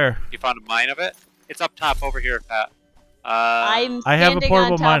 Where? You found a mine of it? It's up top over here, Pat. I'm I have a standing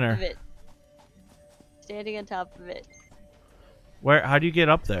portable on top miner. of it. Standing on top of it. Where? How do you get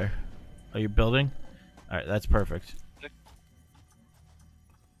up there? Are you building? All right, that's perfect.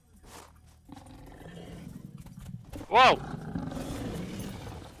 Whoa!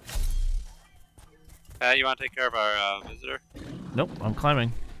 Pat, you want to take care of our visitor? Nope, I'm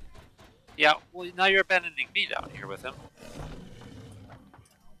climbing. Yeah, well, now you're abandoning me down here with him.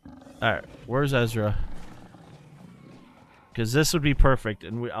 All right, where's Ezra? Because this would be perfect,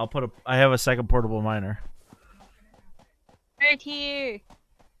 and I'll put a. I have a second portable miner. Right here.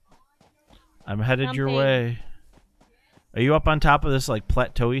 I'm headed your Jumping. way. Are you up on top of this like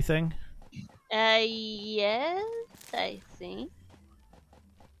plateau-y thing? Yes, I think.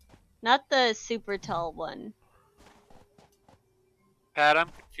 Not the super tall one. Pat, I'm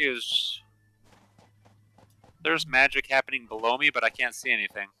confused. There's magic happening below me, but I can't see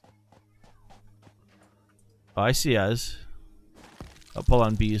anything. Oh, I see Ez. I'll pull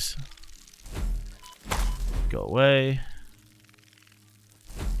on bees. Go away.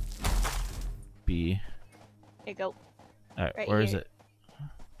 Bee. Here you go. Alright, Right where is here.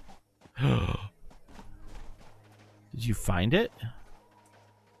 it? Did you find it?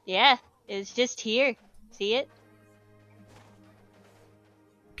 Yeah, it's just here. See it?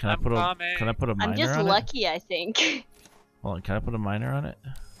 Can I I'm put a coming. Can I put a miner I'm just on it? lucky, I think. Hold on, can I put a miner on it?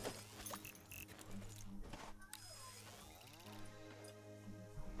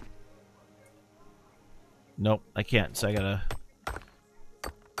 Nope, I can't, so I gotta...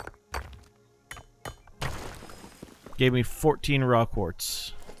 Gave me 14 raw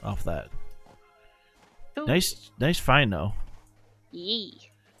quartz off that. Ooh. Nice find, though. Yee.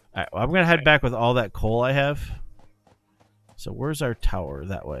 Alright, well, I'm gonna head back with all that coal I have. So where's our tower?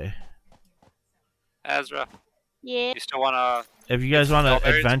 That way. Ezra, Yeah, you still want to... If you guys want to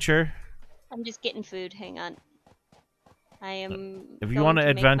Strawberries? adventure, I'm just getting food. Hang on. I am. if you going want to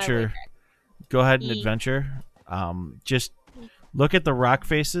make my way adventure, back. go ahead and Ye- adventure. Just look at the rock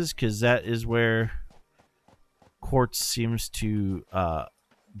faces, because that is where quartz seems to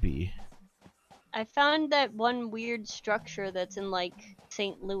be. I found that one weird structure that's in like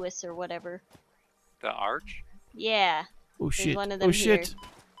St. Louis or whatever. The arch? Yeah. Oh shit! one of Oh them shit!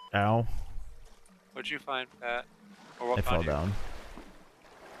 Ow! What'd you find, Pat? Or what I found fell you? down.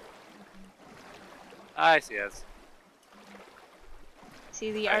 I see Ez.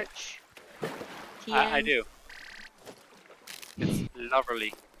 See the I- arch? I TM? do. It's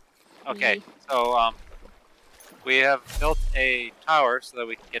lovely. Okay, Ye- so we have built a tower so that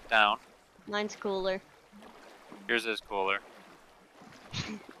we can get down. Mine's cooler. Yours is cooler.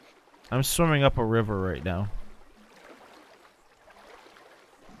 I'm swimming up a river right now.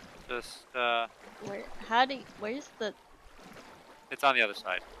 Just Where? Where's the? it's on the other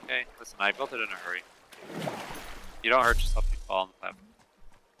side. Okay, listen, I built it in a hurry. You don't hurt yourself if you fall on the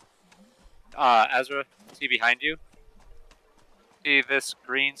platform. Ezra, see behind you? See this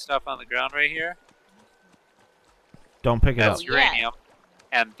green stuff on the ground right here? Don't pick it up. That's Oh, yeah. uranium.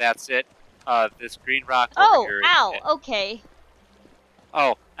 And that's it. This green rock Oh, over here. is ow! it. Okay.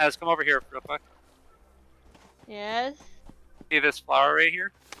 Oh, Ez, come over here real quick. Yes. See this flower right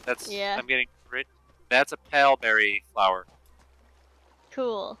here? That's Yeah. I'm getting rid. That's a paleberry flower.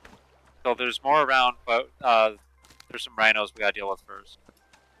 Cool. So there's more around, but there's some rhinos we gotta deal with first.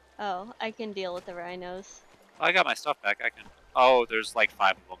 Oh, I can deal with the rhinos. Oh, I got my stuff back. I can. Oh, there's like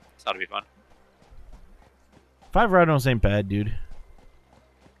 5 of them. This ought to be fun. 5 rhinos ain't bad, dude.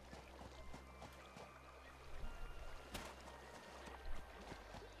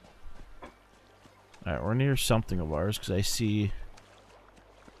 Alright, we're near something of ours, because I see...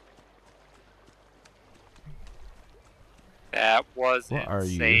 That was What are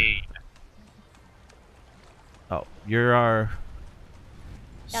you? insane. Oh, you're our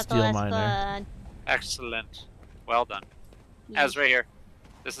Got the steel last miner. one. Excellent. Well done. Yes. Az, right here.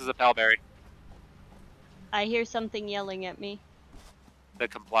 This is a Palberry. I hear something yelling at me. The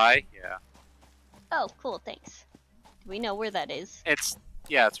comply? Yeah. Oh, cool, thanks. Do we know where that is?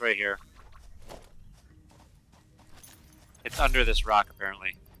 Yeah, it's right here. It's under this rock,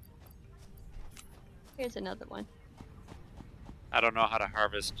 apparently. Here's another one. I don't know how to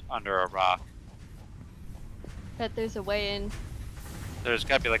harvest under a rock. Bet there's a way in. There's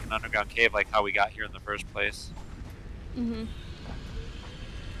gotta be like an underground cave, like how we got here in the first place. Mm-hmm.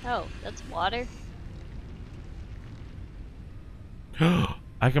 Oh, that's water?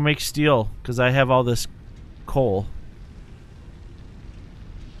 I can make steel because I have all this coal.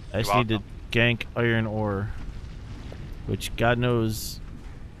 I You're just need to welcome. gank iron ore, which God knows.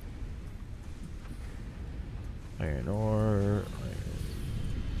 Iron ore.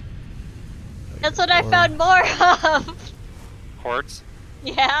 That's what I found more of! Quartz?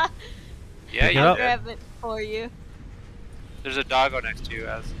 Yeah? Yeah, Pick it you up. did. Grab it for you. There's a doggo next to you,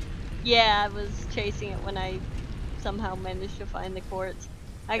 Az. Yeah, I was chasing it when I somehow managed to find the quartz.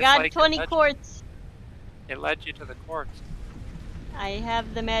 I It's got like 20 a- quartz! It led you to the quartz. I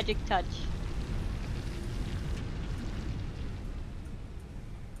have the magic touch.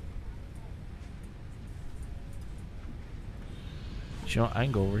 You know, I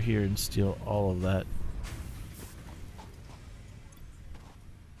can go over here and steal all of that.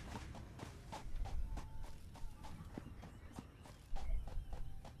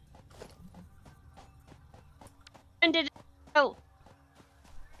 And did it go?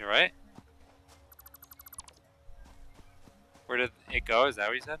 You right? Where did it go? Is that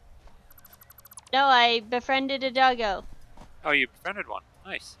what you said? No, I befriended a doggo. Oh, you befriended one.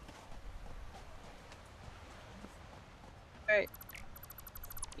 Nice. Alright.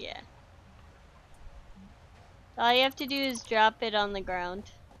 Yeah. All you have to do is drop it on the ground.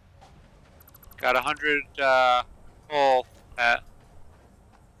 Got 100 coal, Pat.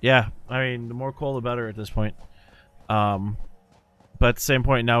 Yeah, I mean, the more coal, the better at this point. But at the same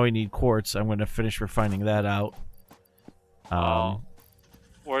point, now we need quartz. I'm going to finish refining that out.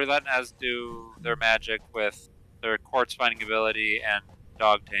 We're letting Az do their magic with their quartz finding ability and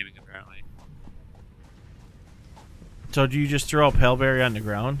dog taming, apparently. So do you just throw a paleberry on the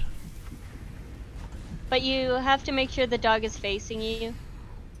ground? But you have to make sure the dog is facing you.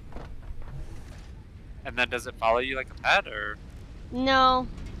 And then does it follow you like a pet, or No,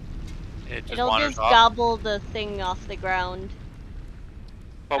 it just it'll wanders just off? gobble the thing off the ground.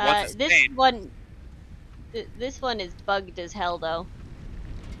 But once it's This tamed, one, this one is bugged as hell though.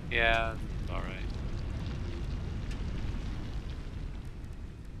 yeah, all right.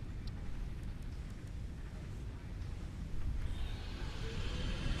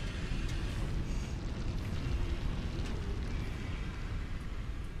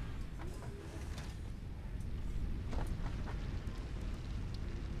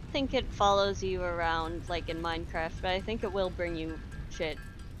 I think it follows you around like in Minecraft, but I think it will bring you shit.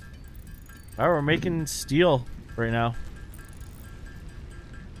 All right, we're making steel right now.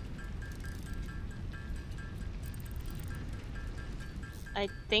 I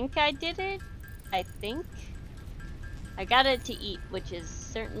think I did it. I think. I got it to eat, which is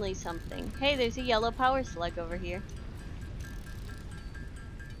certainly something. Hey, there's a yellow power slug over here.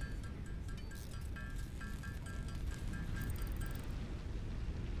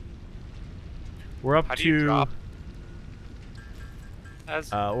 We're up How do you to drop?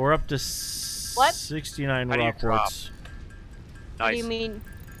 Az? we're up to What? 69 How do you raw drop? quartz. What do Nice. you mean?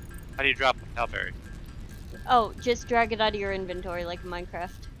 How do you drop the Palberry? Oh, just drag it out of your inventory like in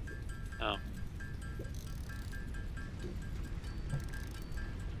Minecraft. Oh.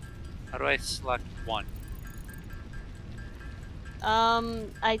 How do I select one?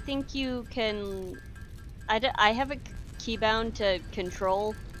 I think you can. I have a keybound to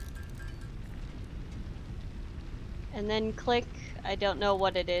control. And then click. I don't know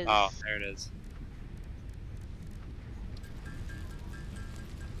what it is. Oh, there it is.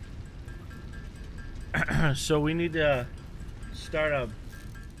 So we need to start a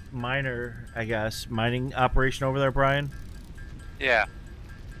miner, I guess, mining operation over there, Brian, Yeah.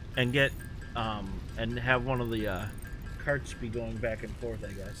 and get and have one of the carts be going back and forth,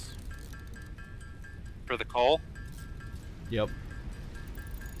 I guess. For the coal? Yep.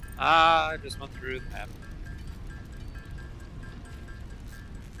 I just went through the map.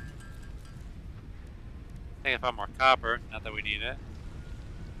 I think I found more copper, not that we need it.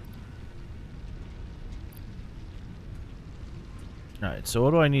 All right. So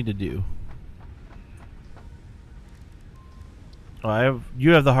what do I need to do? Oh,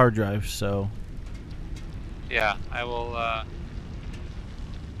 you have the hard drive, so Yeah, I will,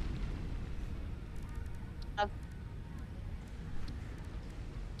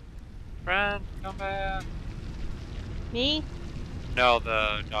 Friend, come back. Me? No,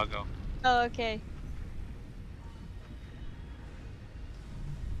 the doggo. Oh, okay.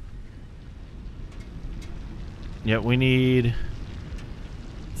 Yeah, we need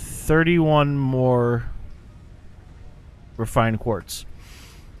 31 more refined quartz.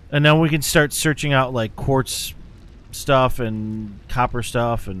 And then we can start searching out like quartz stuff and copper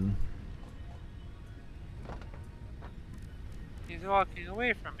stuff and He's walking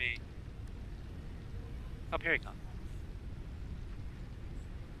away from me. Up here he comes.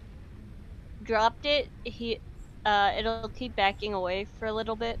 Dropped it. It'll keep backing away for a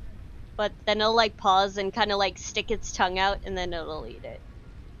little bit, but then it'll like pause and kind of like stick its tongue out, and then it'll eat it.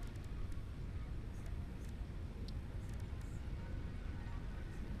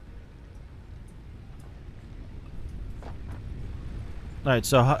 Alright,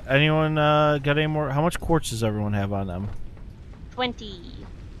 so anyone got any more? How much quartz does everyone have on them? 20.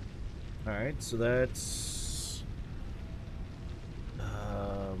 Alright, so that's...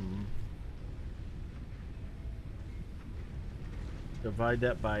 divide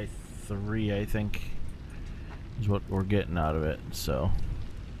that by 3, I think, is what we're getting out of it. So,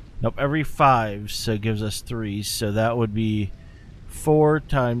 nope, every 5, so it gives us 3. So that would be 4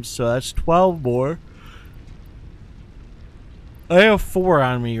 times, so that's 12 more. I have 4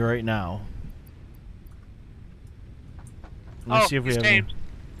 on me right now. Let's see if we he's have tamed. any.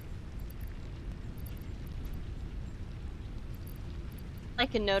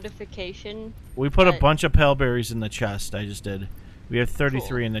 Like a notification. We put a But- bunch of pale berries in the chest. I just did. We have 33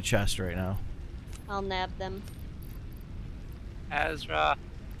 Cool. in the chest right now. I'll nab them. Ezra,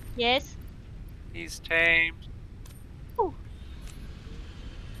 Yes? he's tamed. Ooh.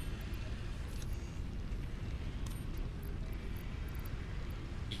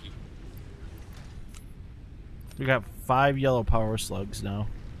 We got 5 yellow power slugs now.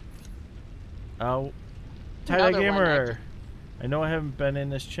 Oh, Tie-Dye Another one, Gamer. I know I haven't been in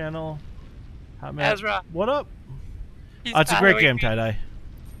this channel. Hot man. Ezra. What up? He's It's a great following game, me. Tie-Dye.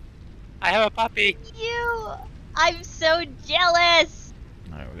 I have a puppy. You! I'm so jealous!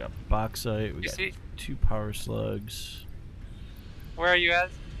 Alright, we got bauxite. We You got see? 2 power slugs. Where are you,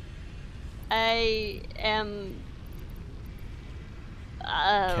 Ez? I am...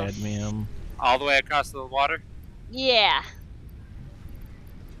 Cadmium. All the way across the water? Yeah.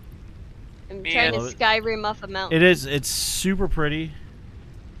 I'm Me trying to and- Skyrim off a mountain. It is. It's super pretty.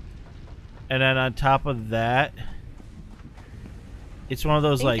 And then on top of that, it's one of I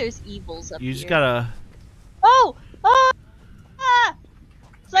those think like there's evils up you just here. gotta. Oh! Oh! Ah!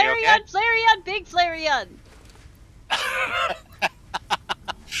 Are you Flareon! okay? Flareon! Big Flareon!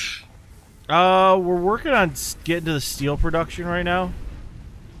 We're working on getting to the steel production right now.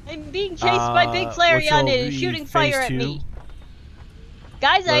 I'm being chased by Big which Flareon will and it is be shooting phase fire at 2. me.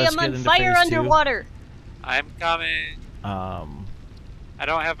 Guys, I Let us am get on into fire phase 2. underwater. I'm coming. I I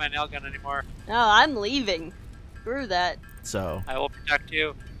don't have my nail gun anymore. No, I'm leaving. Screw that. So I will protect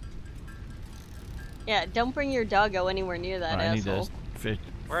you. Yeah, don't bring your doggo anywhere near that I need asshole. to flip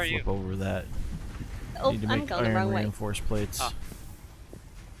Where are you? over that. Oh, Need to I'm make going the iron wrong way. reinforced plates. Oh.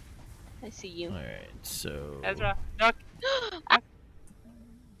 I see you. All right, so Ezra, duck. Alright,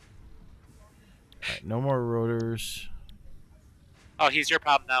 no more rotors. Oh, he's your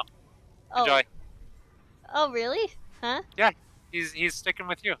problem now. Oh. Enjoy. Oh, really? Huh? Yeah, he's sticking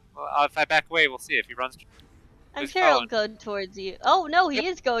with you. Well, if I back away, we'll see if he runs. I'm He's sure he'll following. go towards you. Oh, no, he Yep.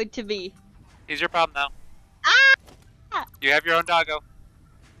 is going to me. He's your problem now. Ah! You have your own doggo.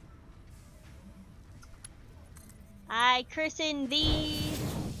 I christen thee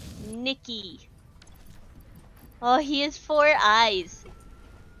Nikki. Oh, he has 4 eyes.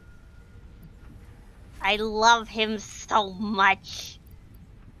 I love him so much.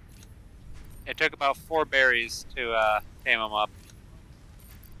 It took about 4 berries to tame him up.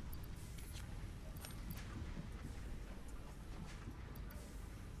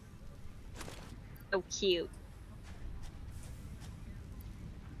 So cute.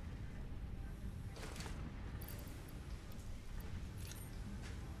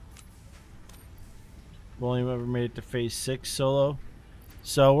 We've only ever made it to phase 6 solo.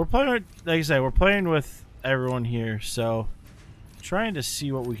 So we're playing with, like I said, we're playing with everyone here. So trying to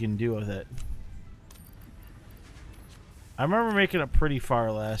see what we can do with it. I remember making it pretty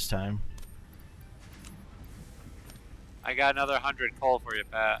far last time. I got another 100 coal for you,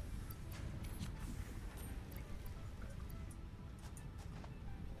 Pat.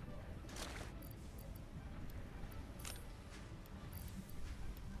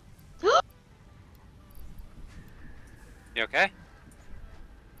 You okay?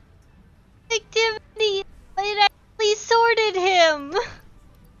 Activity! It actually sorted him!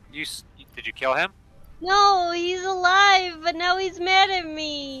 You Did you kill him? No, he's alive, but now he's mad at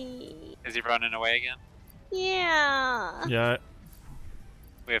me. Is he running away again? Yeah. Yeah.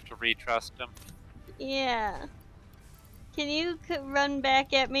 We have to retrust him. Yeah. Can you run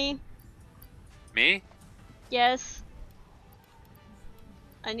back at me? Me? Yes.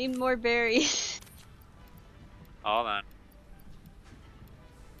 I need more berries. Hold on.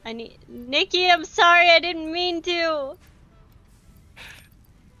 I need Nikki, I'm sorry, I didn't mean to.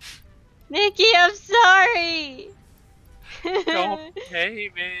 Nikki, I'm sorry. Don't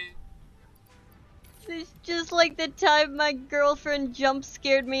pay me. It's just like the time my girlfriend jump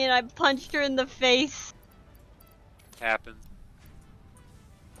scared me and I punched her in the face. Happens.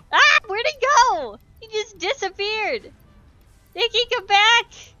 Ah, where'd he go? He just disappeared. Nikki, come back.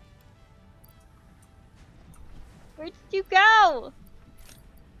 Where'd you go?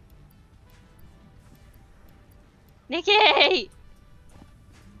 Nikki!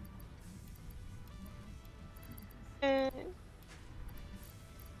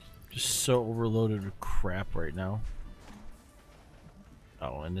 Just so overloaded with crap right now.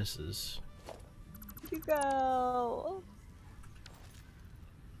 Oh, and this is... Where'd you go?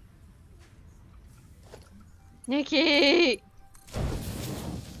 Nikki!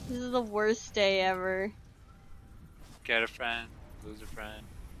 This is the worst day ever. Get a friend, lose a friend.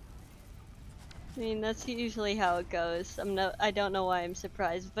 I mean, that's usually how it goes. I don't know why I'm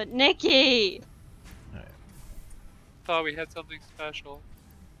surprised, but Nikki! Thought we had something special.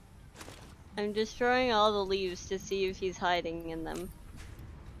 I'm destroying all the leaves to see if he's hiding in them.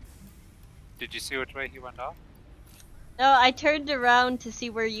 Did you see which way he went off? No, I turned around to see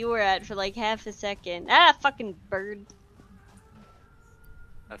where you were at for like half a second. Ah, fucking bird.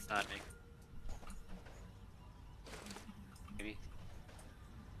 That's not me. Maybe.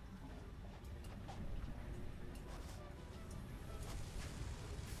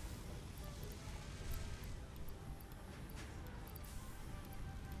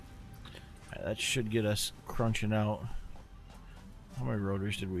 Alright, that should get us crunching out. How many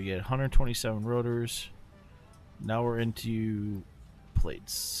rotors did we get? 127 rotors. Now we're into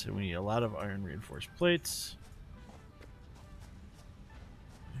plates. And we need a lot of iron reinforced plates.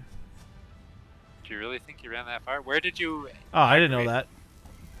 Do you really think you ran that far? Where did you... Oh, I didn't know that.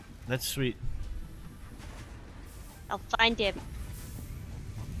 That's sweet. I'll find him.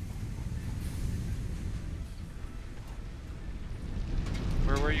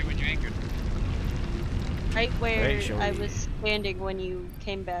 Where were you when you anchored? Right where Right, shall I we- was standing when you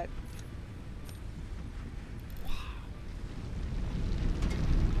came back.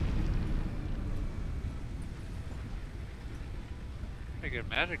 Pretty good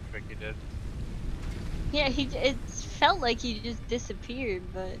magic trick you did. Yeah, it felt like he just disappeared,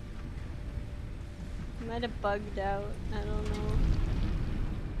 but he might have bugged out. I don't know.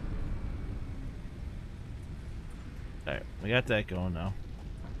 Alright, we got that going now.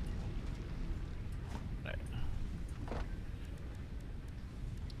 Alright.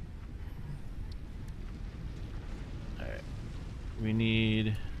 Alright. We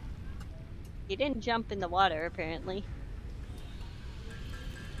need... He didn't jump in the water, apparently.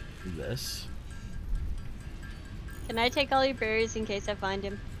 this. Can I take all your berries in case I find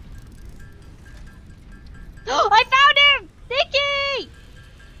him? Oh, I found him! Nikki!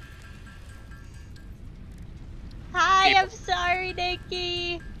 Hi, I'm sorry,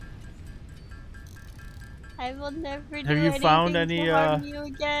 Nikki. I will never do Have you anything found to any, harm you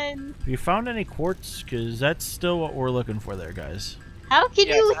again. Have you found any quartz? Because that's still what we're looking for there, guys. How can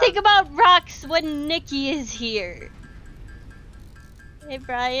Yes, you think about rocks when Nikki is here? Hey,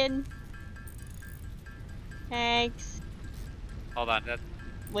 Brian. Thanks. Hold on,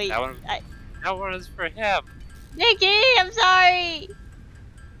 Wait, that one was for him. Nikki, I'm sorry.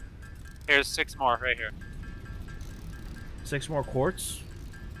 Here's 6 more right here. 6 more quartz?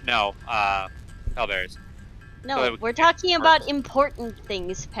 No, hellberries. No, So we're it- talking it about works. important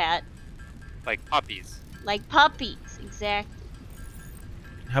things, Pat. Like puppies. Like puppies, exactly.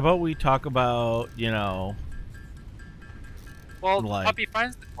 How about we talk about, you know... Well, Like- puppy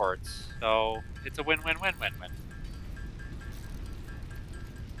finds the quartz, so it's a win-win-win-win-win.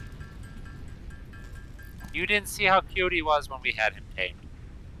 You didn't see how cute he was when we had him tamed.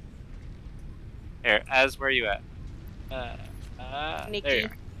 Here, Ez, where are you at? Nikki. There you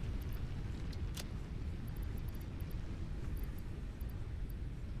are.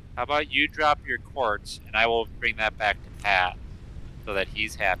 How about you drop your quartz, and I will bring that back to Pat, so that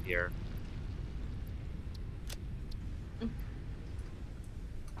he's happier.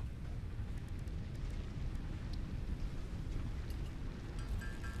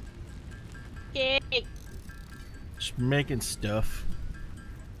 Okay. Just making stuff.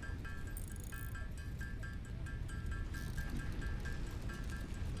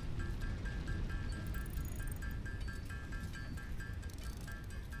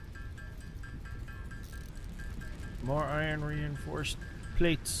 iron reinforced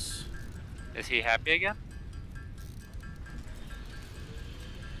plates. Is he happy again?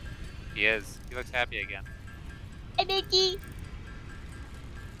 He is. He looks happy again. Hey, Nikki.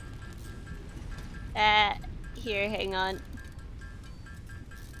 Here, hang on.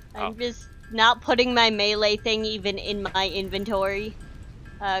 I'm just not putting my melee thing even in my inventory.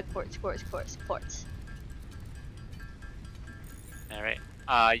 Quartz. Alright.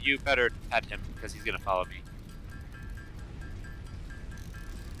 You better pet him because he's gonna follow me.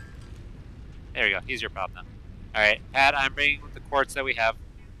 There we go. He's your problem now. Alright, Pat, I'm bringing the quartz that we have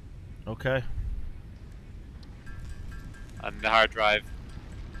Okay. on the hard drive.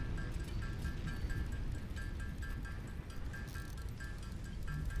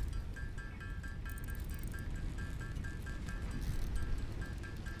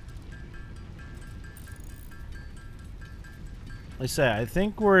 Like I say, I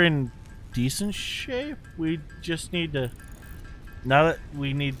think we're in decent shape. We just need to. Now that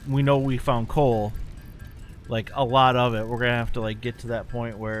we know we found coal, like a lot of it, we're gonna have to like get to that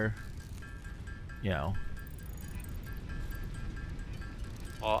point where, you know.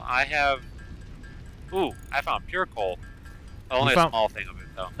 Well, I have... Ooh, I found pure coal. Only a small thing of it,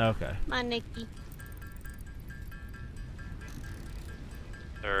 though. Okay. Come on, Nikki.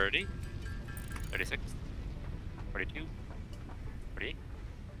 30. 36. 42. 48.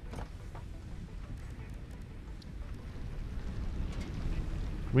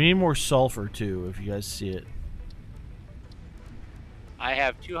 We need more sulfur too, if you guys see it. I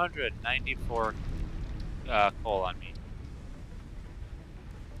have 294 coal on me.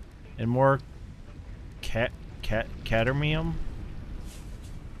 And more cadmium.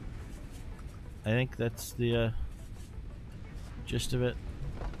 I think that's the gist of it.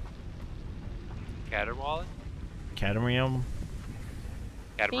 Caterwauling? Cadmium.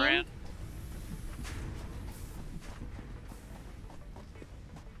 Catamaran?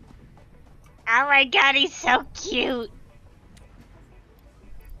 Oh my god, he's so cute.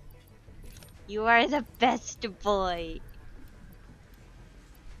 You are the best boy.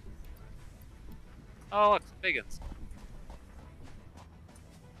 Oh, look, Biggins.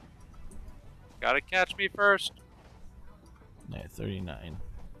 Gotta catch me first. Yeah, 39.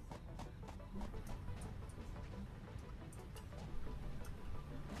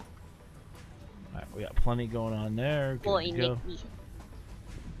 Alright, we got plenty going on there. Good Boy, to go. Nikki.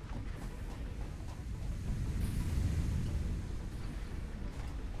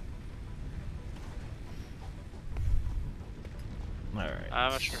 Alright.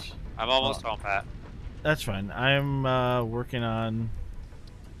 I'm almost home, Pat. That's fine. I'm working on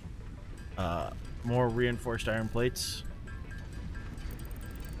more reinforced iron plates.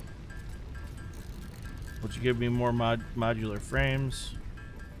 Which will give me more modular frames.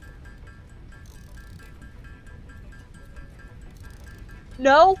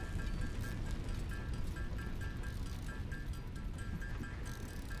 No.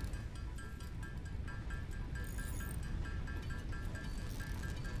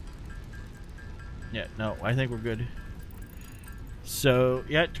 Yeah, no, I think we're good. So,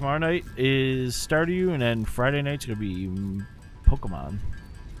 yeah, tomorrow night is Stardew, and then Friday night's gonna be Pokemon.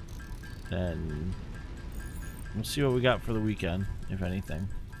 Then we'll see what we got for the weekend, if anything.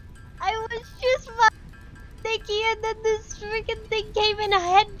 I was just Nikki, and then this freaking thing came and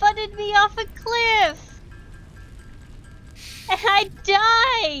headbutted me off a cliff. And I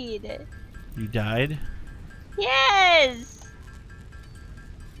died. You died? Yes.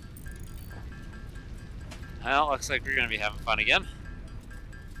 Well, looks like we're gonna be having fun again.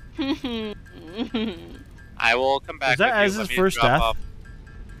 I will come back. Is that with you. Ezra's Let me first drop death?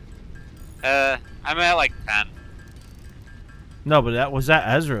 off. I'm at like 10. No, but that was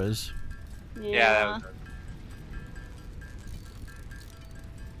Ezra's. Yeah,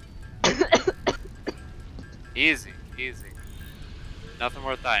 that was it. Easy, easy. Nothing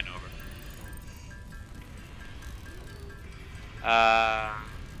worth dying over.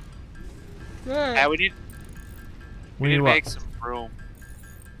 Yeah, we need to what? make some room.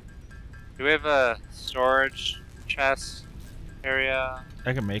 Do we have a storage chest area?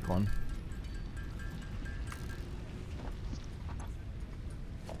 I can make one.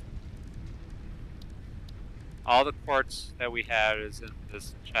 All the quartz that we have is in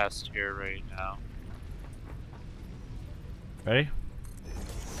this chest here right now. Ready?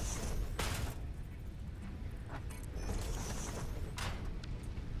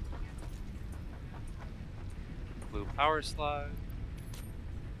 Blue power slug,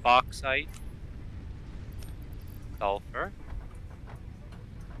 bauxite, sulfur,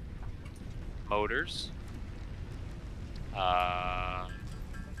 motors,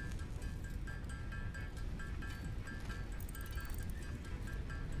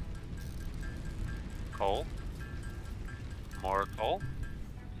 Coal. More coal.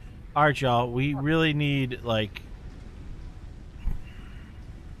 Alright, y'all. We really need like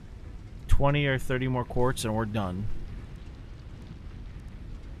 20 or 30 more quartz and we're done.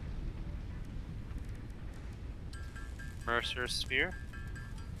 Mercer sphere.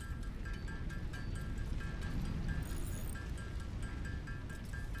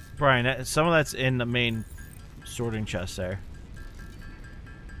 Brian, some of that's in the main sorting chest there.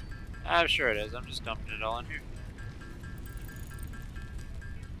 I'm sure it is. I'm just dumping it all in here.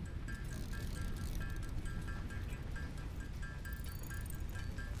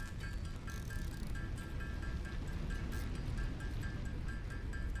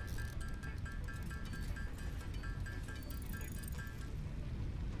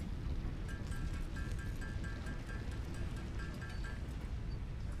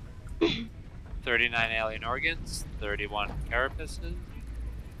 $39 alien organs, 31 carapaces,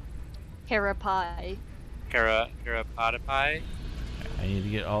 Carapai. Carapodopi. I need to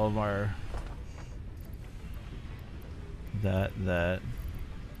get all of our... That. And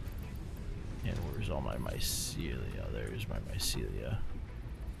where's all my mycelia? There's my mycelia.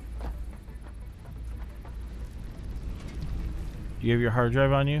 Do you have your hard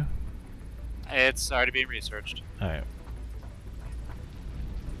drive on you? It's already being researched. Alright.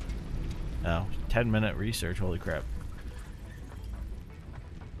 Oh, 10-minute research, holy crap.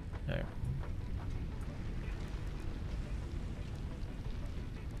 There.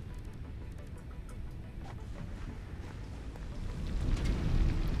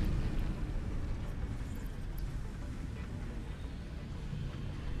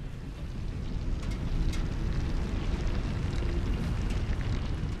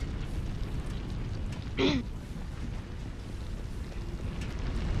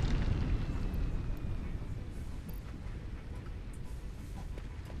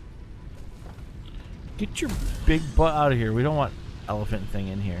 Get your big butt out of here. We don't want elephant thing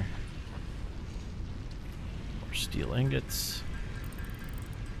in here. More steel ingots.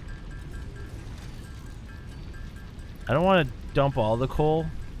 I don't want to dump all the coal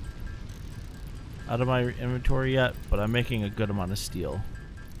out of my inventory yet, but I'm making a good amount of steel.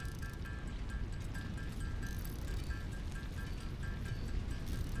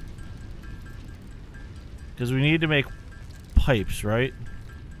 Because we need to make pipes, right?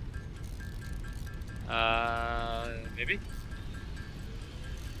 Maybe?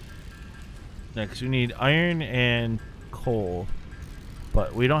 Next, we need iron and coal.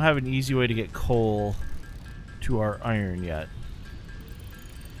 But we don't have an easy way to get coal to our iron yet.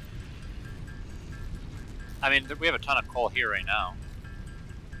 I mean, we have a ton of coal here right now.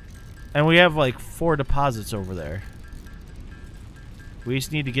 And we have like 4 deposits over there. We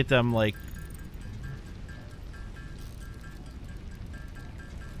just need to get them like...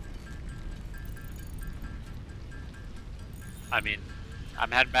 I mean, I'm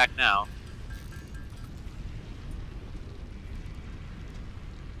heading back now.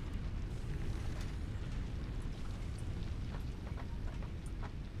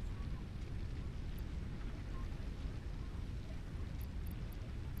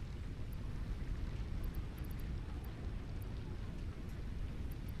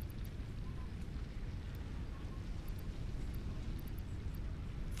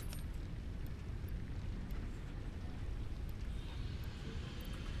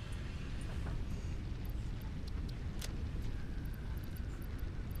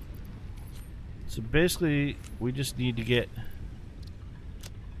 So basically, we just need to get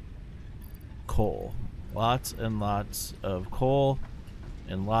coal. Lots and lots of coal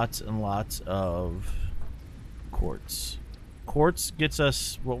and lots of quartz. Quartz gets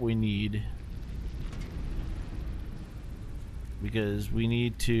us what we need because we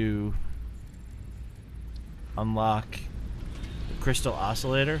need to unlock the crystal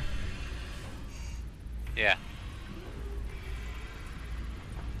oscillator. Yeah.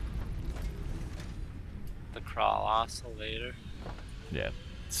 The crawl oscillator. Yeah.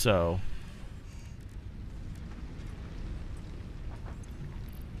 So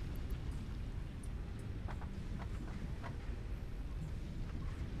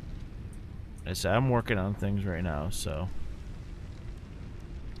I said I'm working on things right now, so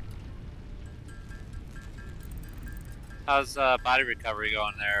How's body recovery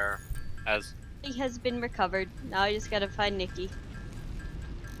going there? As He has been recovered. Now I just gotta find Nikki.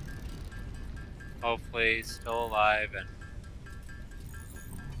 hopefully still alive and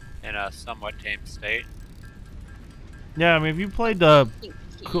in a somewhat tame state. yeah, I mean if you played the I think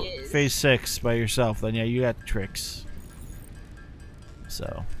he is. phase 6 by yourself, then yeah, you got tricks.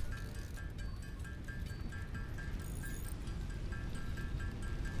 So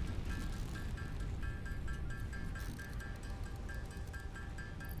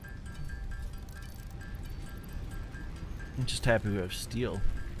I'm just happy we have steel.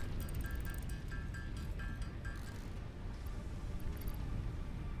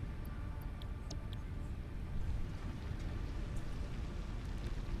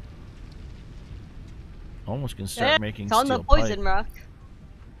 Almost can start making It's on steel the poison pipe. rock.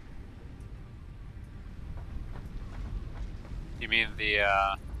 You mean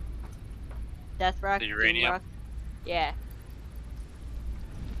the Death rock. The Doom uranium? rock. Yeah.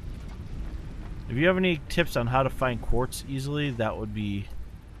 If you have any tips on how to find quartz easily, that would be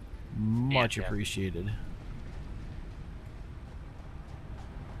much Yeah. appreciated.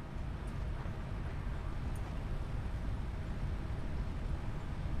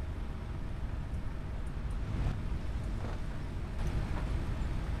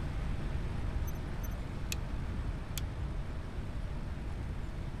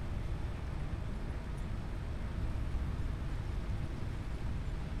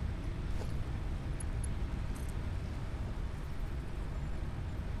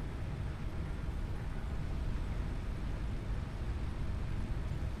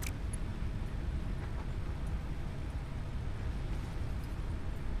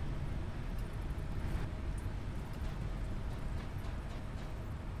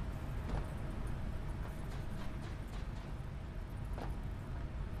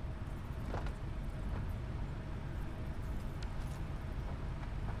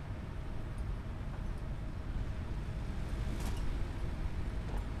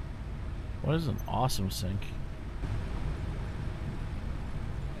 What is an awesome sink?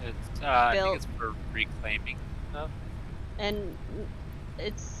 it's I think Built. it's for reclaiming stuff. And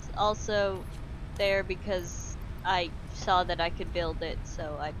it's also there because I saw that I could build it,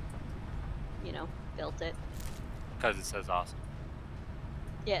 so I, built it. Because it says awesome.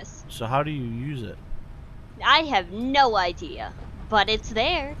 Yes. So how do you use it? I have no idea, but it's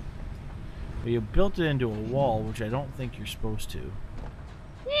there. Well, you built it into a wall, which I don't think you're supposed to.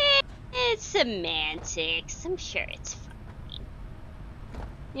 It's semantics. I'm sure it's fine.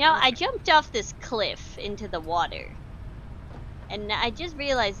 I jumped off this cliff into the water, and I just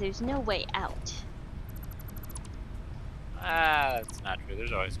realized there's no way out. That's not true.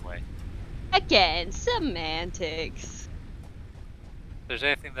 There's always a way. Again, semantics. If there's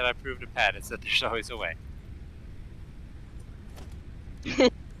anything that I proved to Pat, it's that there's always a way.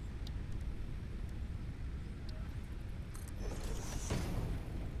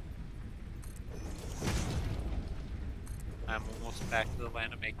 I'm almost back to the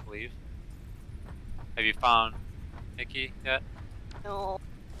land of make-believe. Have you found Nikki yet? No.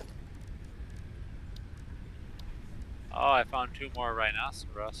 Oh, I found 2 more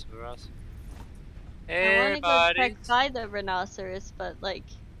rhinoceros. I want Hey, to go buddy. check by the rhinoceros, but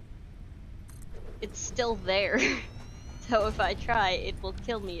it's still there. So if I try, it will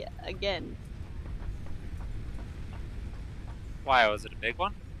kill me again. Why, was it a big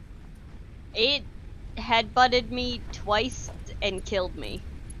one? It had butted me twice and killed me.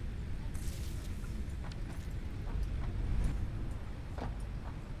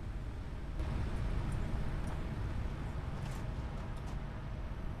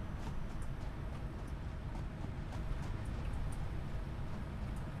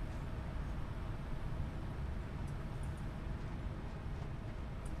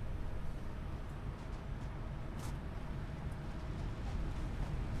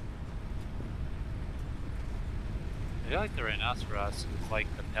 I feel like the rhinoceros is like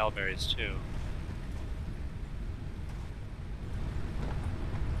the paleberries too.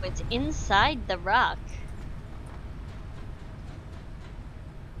 It's inside the rock.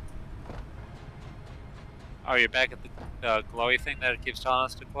 Oh, you're back at the glowy thing that it keeps telling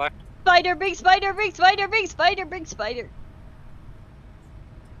us to collect? Spider, big spider, big spider, big spider, big spider.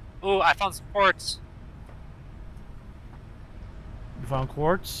 Ooh, I found some quartz. You found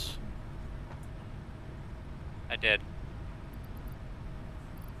quartz? I did.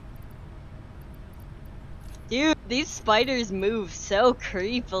 Dude, these spiders move so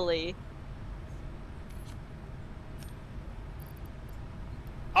creepily.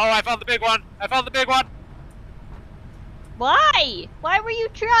 Oh, I found the big one! I found the big one! Why? Why were you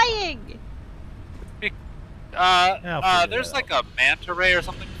trying? I'll figure There's that like a manta ray or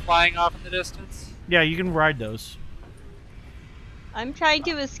something flying off in the distance. Yeah, you can ride those. I'm trying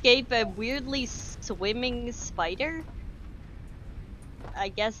to escape a weirdly swimming spider. I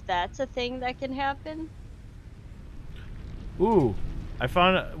guess that's a thing that can happen. Ooh,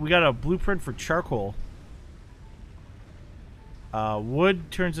 we got a blueprint for charcoal. Wood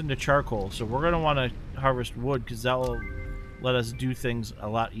turns into charcoal, so we're gonna want to harvest wood because that will let us do things a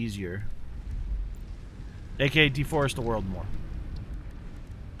lot easier. AKA deforest the world more.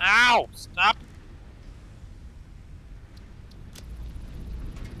 Ow! Stop!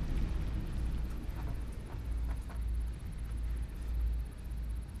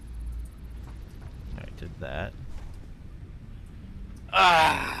 did that.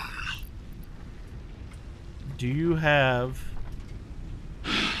 Ah. Do you have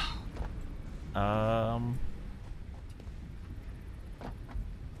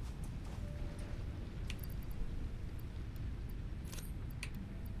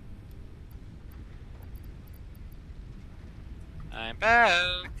I'm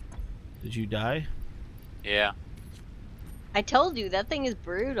back. did you die? Yeah, I told you that thing is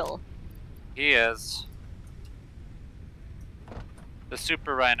brutal. he is. The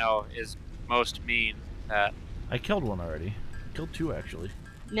Super Rhino is most mean. That I killed one already. Killed two actually.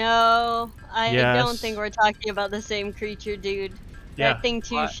 No, I don't Yes. think we're talking about the same creature, dude. Yeah. That thing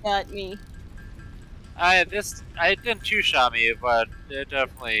two-shot me. I didn't two-shot me, but it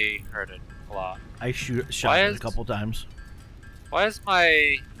definitely hurted a lot. I shot Why it a is- couple times. Why is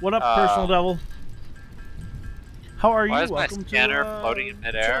my What up, personal devil? How are you? why is my Welcome scanner to, floating in the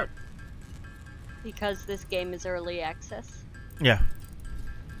midair? chat. Because this game is early access. Yeah.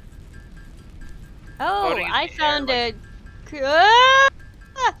 Oh, Floating in I the air, found like- a... Did you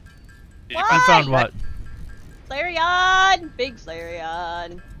Why? You find found something? what? Flareon! Big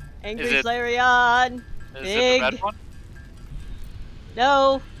Flareon. Angry Is it- Flareon. Is it Big. the red one?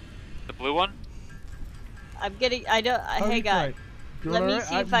 No, The blue one? I'm getting... I don't... Hang on. Let me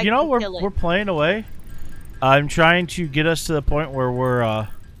see if I you know, can kill it. we're playing away. I'm trying to get us to the point where we're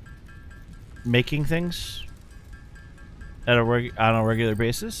making things at on a regular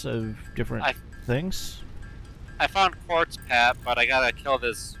basis of different things. I found quartz Pat, but I gotta kill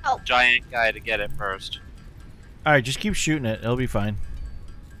this Oh. giant guy to get it first. All right, just keep shooting it. It'll be fine.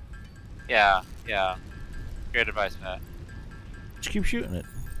 Yeah, yeah. Great advice, Pat. Just keep shooting it.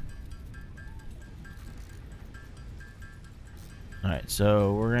 All right,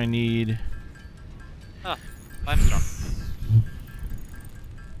 so we're gonna need. Limestone.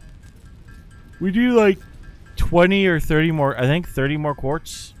 We do like 20 or 30 more. I think 30 more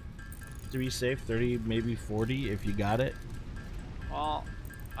quartz to be safe. 30, maybe 40 if you got it. Well,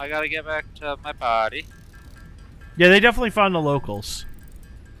 I gotta get back to my body. Yeah, they definitely found the locals.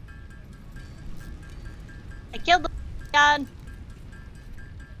 I killed the Flareon.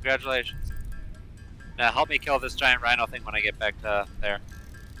 Congratulations. Now help me kill this giant rhino thing when I get back to there.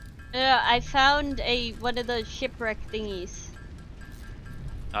 I found one of the shipwreck thingies.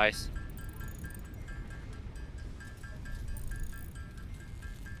 Nice.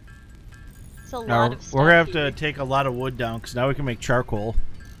 It's a Now, lot of stuff. we're gonna have here. to take a lot of wood down because now we can make charcoal,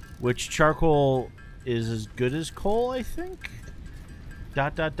 which charcoal is as good as coal, I think.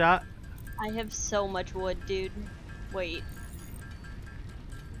 Dot dot dot. I have so much wood, dude. Wait.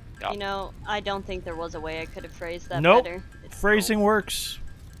 Yep. You know, I don't think there was a way I could have phrased that Nope. better. It's Phrasing works.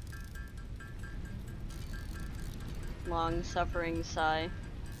 long suffering sigh.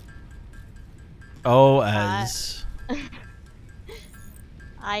 Oh, as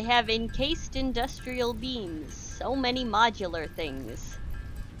I have encased industrial beams. So many modular things.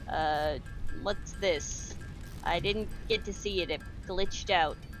 What's this? I didn't get to see it. It glitched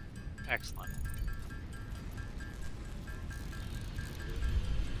out. Excellent.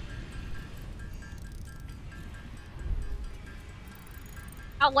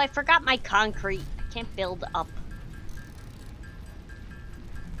 Oh, I forgot my concrete. I can't build up.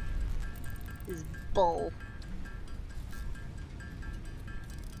 This is bull.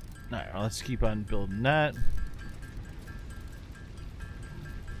 all right, well, let's keep on building that.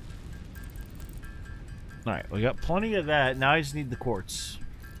 All right, we got plenty of that. Now I just need the quartz.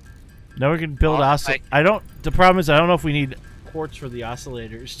 Now we can build Well, I don't. The problem is I don't know if we need quartz for the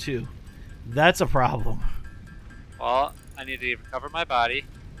oscillators too. That's a problem. Well, I need to recover my body,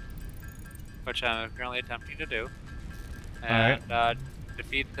 which I'm currently attempting to do, and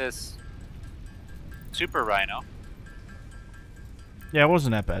defeat this super rhino. Yeah, it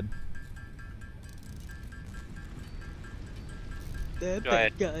wasn't that bad. They're Go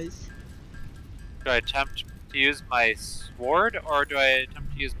ahead. guys. Do I attempt to use my sword, or do I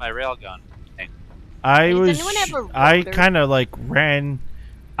attempt to use my railgun thing? I Does was. anyone have a I rotor? kind of like ran.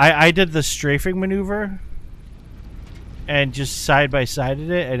 I did the strafing maneuver, and just side by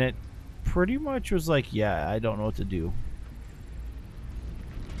sided it, and it pretty much was like, yeah, I don't know what to do.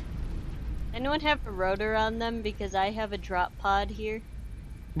 Anyone have a rotor on them? Because I have a drop pod here.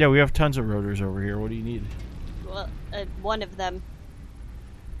 Yeah, we have tons of rotors over here. What do you need? Well, one of them.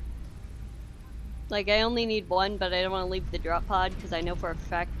 Like, I only need one, but I don't want to leave the drop pod because I know for a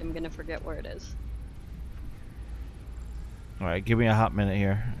fact I'm gonna forget where it is. All right, give me a hot minute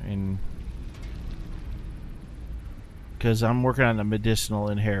here, and because I'm working on the medicinal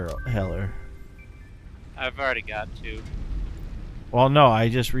inhaler. I've already got two. Well, no, I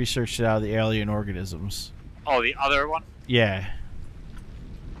just researched it out of the alien organisms. Oh, the other one? Yeah.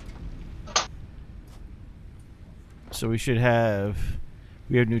 So we should have...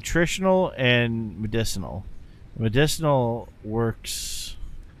 We have nutritional and medicinal. Medicinal works...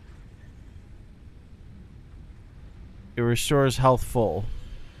 It restores health full.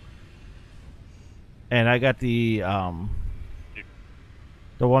 And I got the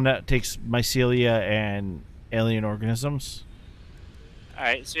one that takes mycelia and alien organisms.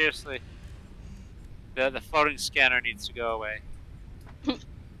 Alright, seriously. The floating scanner needs to go away.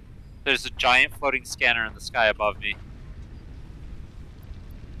 There's a giant floating scanner in the sky above me.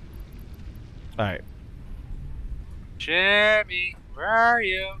 Alright. Jimmy, where are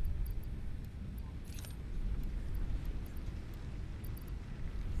you?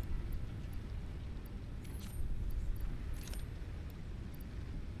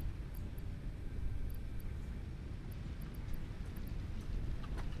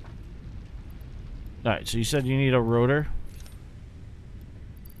 Alright, so you said you need a rotor?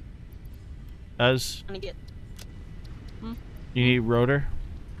 As? Gonna get. You need a rotor?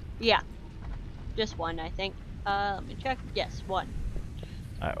 Yeah. Just one, I think. Let me check. Yes, one.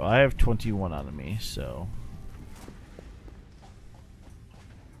 Alright, well I have 21 on me, so...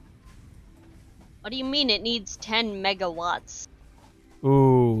 What do you mean it needs 10 megawatts?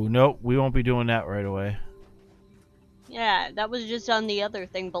 Ooh, nope, we won't be doing that right away. Yeah, that was just on the other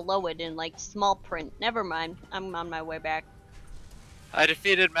thing below it in like small print. Never mind. I'm on my way back. I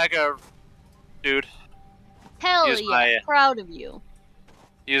defeated Mega Dude. Hell Use yeah, my- proud of you.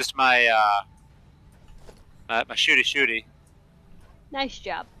 Used my my shooty. Nice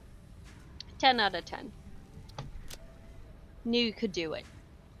job. 10 out of 10. Knew you could do it.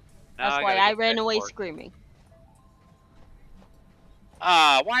 Now That's why gotta I get ran back away forward. screaming.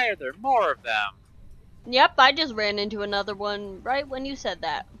 Why are there more of them? Yep, I just ran into another one right when you said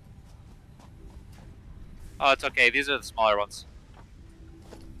that. Oh, it's okay. These are the smaller ones.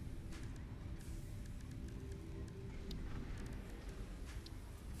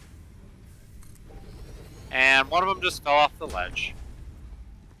 And one of them just fell off the ledge.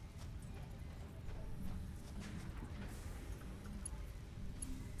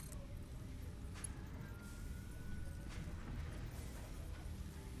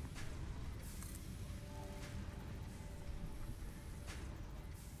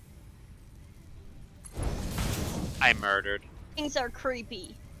 I murdered. Things are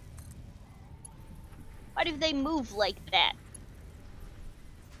creepy. Why do they move like that?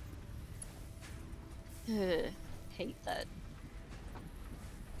 Ugh, hate that.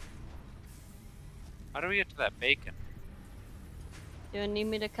 How do we get to that bacon? Do you need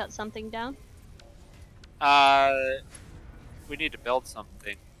me to cut something down? We need to build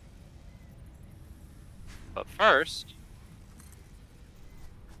something. But first,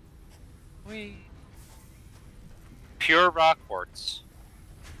 pure rock quartz.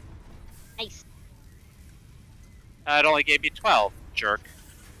 Nice. It only gave me 12, jerk.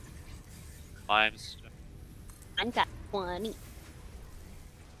 Limestone. I got 20.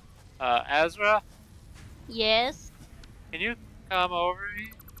 Ezra, Yes? can you come over here?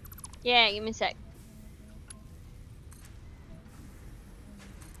 Yeah, give me a sec.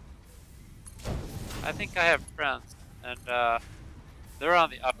 I think I have friends, and they're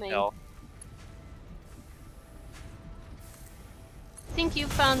on the uphill. I think you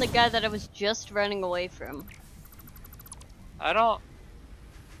found the guy that I was just running away from. I don't.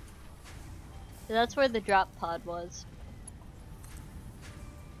 That's where the drop pod was.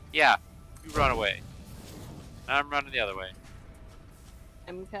 Yeah, you run away. I'm running the other way.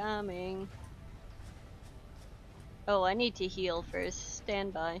 I'm coming. Oh, I need to heal first.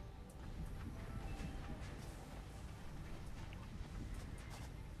 Stand by.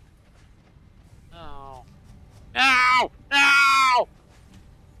 No. No! No!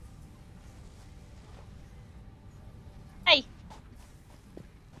 Hey!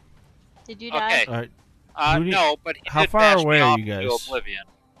 Did you die? Okay. Alright, Who do- no, but he how did far bash away me are off you guys? into oblivion.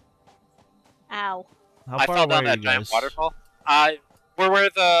 Ow. how I far fell away down are that you giant guys? waterfall. We're where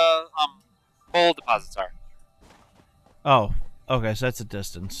the coal deposits are. Oh, okay, so that's a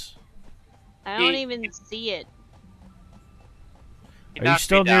distance. I don't He- even see it. He Are you knocked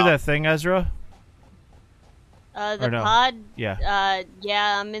still me near down. that thing, Ezra? The Or no? pod? Yeah.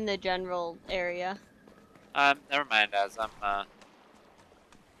 Yeah, I'm in the general area. Never mind, as I'm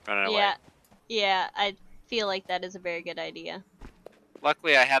running away. Yeah. Yeah, I feel like that is a very good idea.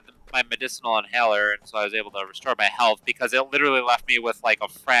 Luckily, I had my medicinal inhaler, and so I was able to restore my health because it literally left me with like a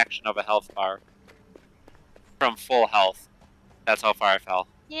fraction of a health bar from full health. That's how far I fell.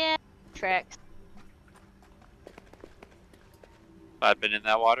 Yeah, tracks. I've been in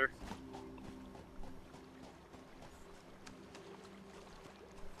that water.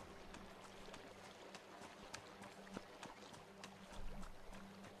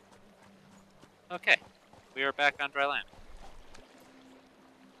 Okay, we are back on dry land.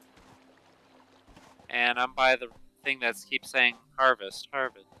 And I'm by the thing that keeps saying harvest,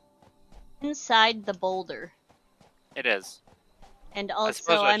 harvest. Inside the boulder. It is. And suppose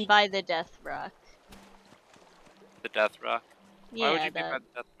also, I I'm by the death rock. The death rock. Why would Yeah, you be by the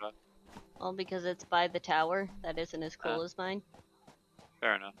death rock? well, because it's by the tower. That isn't as cool Ah. as mine.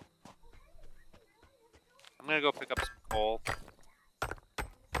 Fair enough. I'm gonna go pick up some coal.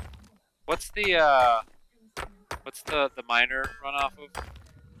 What's the miner run off of?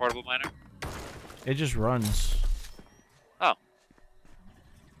 Portable miner? It just runs. Oh,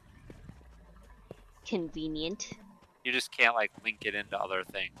 Convenient. you just can't like link it into other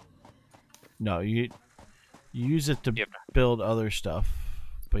things. No, you use it to Yep. build other stuff.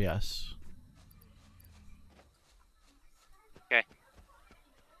 But yes. Okay.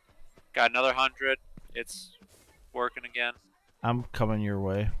 Got another 100. It's working again. I'm coming your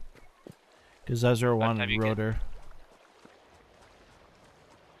way. Because Ezra time wanted you get- rotor.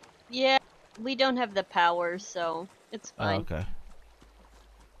 Yeah, we don't have the power, so it's Oh, fine. okay.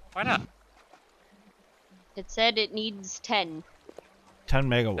 Why not? It said it needs 10. 10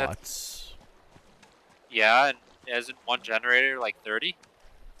 megawatts. Yeah, and as in one generator, like 30?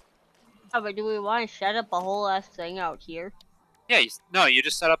 Oh, but do we want to set up a whole ass thing out here? Yeah, no, you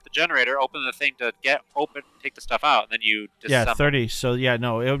just set up the generator, open the thing to take the stuff out, and then you Yeah, disassemble. 30. So, yeah,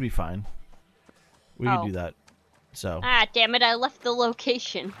 no, it would be fine. We Oh. could do that. So, Ah, damn it, I left the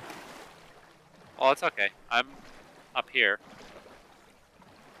location. Oh, it's okay. I'm up here.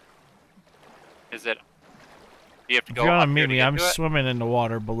 Is it? Do you have to if go you're up on here to me, get I'm to it? swimming in the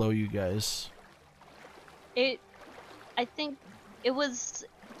water below you guys. I think it was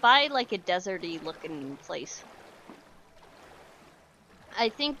by like a deserty looking place. I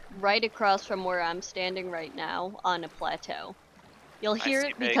think right across from where I'm standing right now on a plateau. You'll I hear see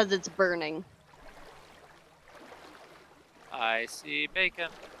it bacon. because it's burning. I see bacon.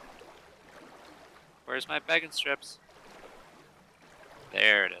 Where's my bacon strips?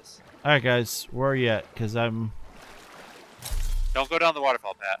 There it is. Alright, guys, where are you at? Because I'm. Don't go down the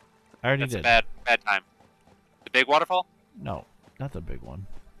waterfall, Pat. I already That's did. a bad time. The big waterfall? No, not the big one.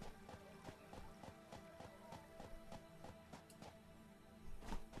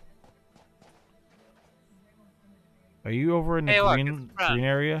 Are you over in the Hey, look, green it's a friend. green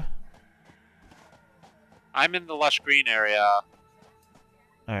area? I'm in the lush green area.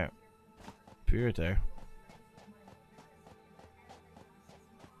 Alright. Be right there.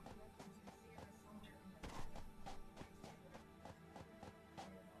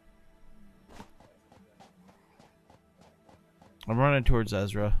 I'm running towards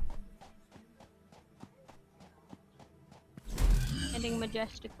Ezra. Standing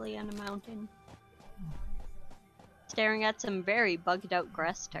majestically on a mountain. Staring at some very bugged out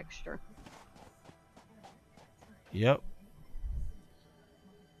grass texture. Yep.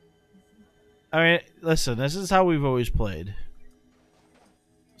 I mean, listen, this is how we've always played.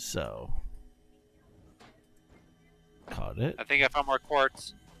 So. Caught it. I think I found more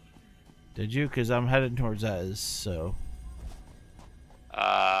quartz. Did you? Because I'm heading towards Ez, so.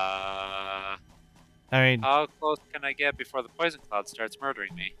 Uh, I mean, how close can I get before the poison cloud starts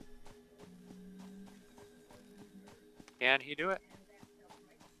murdering me? Can he do it?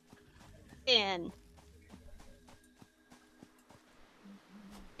 And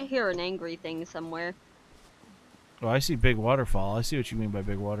I hear an angry thing somewhere. oh, I see big waterfall. I see what you mean by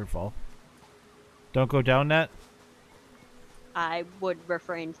big waterfall. Don't go down that. I would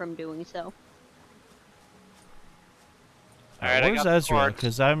refrain from doing so. Alright, I Where's got the Ezra? quartz.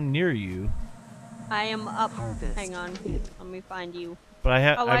 Because I'm near you. I am up. Harvest. Hang on. Let me find you. But I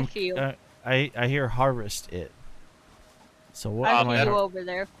have. Oh, I see you. I hear harvest it. So what I am see I? you over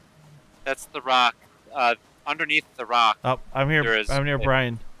there. That's the rock. Underneath the rock. Oh, I'm here. There is I'm near a-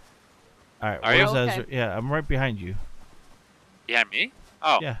 Brian. All right, Are you? where's Okay. Ezra? Yeah, I'm right behind you. Yeah, me?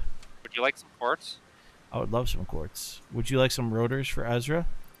 Oh. Yeah, Would you like some quartz? I would love some quartz. Would you like some rotors for Ezra?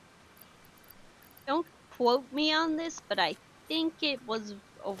 Don't quote me on this, but I think it was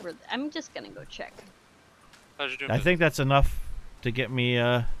over. I'm just gonna go check. How's you doing? I think that's enough to get me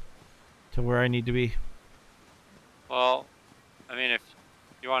to where I need to be. Well, I mean, if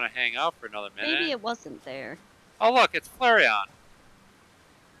you want to hang out for another minute. Maybe it wasn't there. Oh, look, it's Flareon.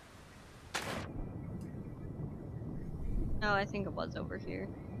 No, I think it was over here.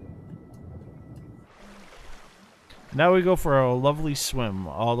 Now we go for a lovely swim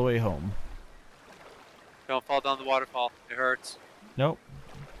all the way home. Don't fall down the waterfall. It hurts. Nope.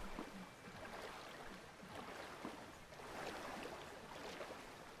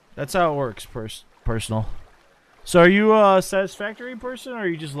 That's how it works, personal. So are you a Satisfactory person, or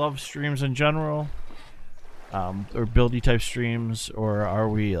you just love streams in general? Or buildy type streams, or are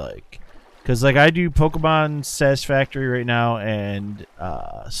we like... Because like I do Pokemon Satisfactory right now and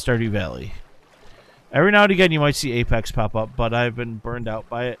Stardew Valley. Every now and again you might see Apex pop up, but I've been burned out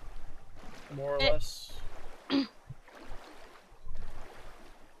by it. More or less.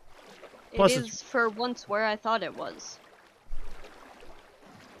 Plus It it's- is for once where I thought it was.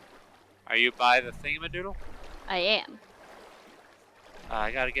 Are you by the thingamadoodle? I am.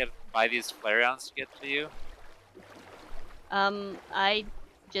 I gotta buy these Flareons to get to you. I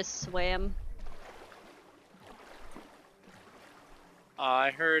just swam.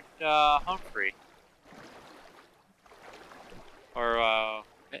 I heard Humphrey. Or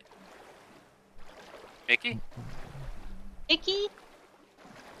Mickey? Icky?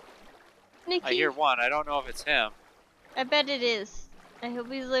 Nikki? I hear one. I don't know if it's him. I bet it is. I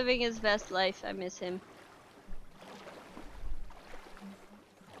hope he's living his best life. I miss him.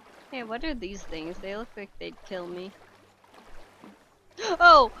 Hey, what are these things? They look like they'd kill me.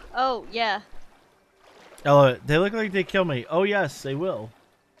 Oh, yeah. Oh, they look like they kill me. Oh yes, they will.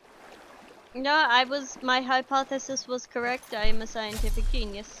 No, my hypothesis was correct. I am a scientific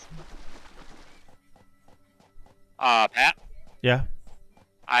genius. Pat, Yeah.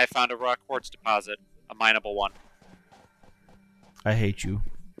 I found a rock quartz deposit, a mineable one. I hate you.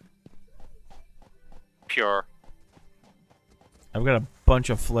 Pure. I've got a bunch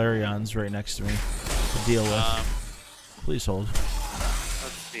of Flareons right next to me to deal with. Please hold.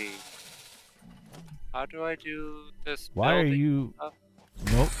 Let's see. How do I do this? Why are building you... stuff?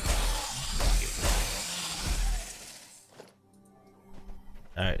 Nope.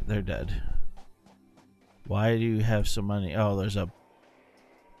 Alright, they're dead. Why do you have so many? Oh, there's a...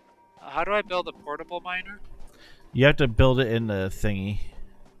 How do I build a portable miner? You have to build it in the thingy.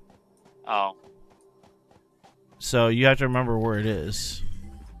 Oh. So you have to remember where it is.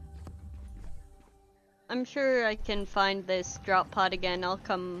 I'm sure I can find this drop pod again. I'll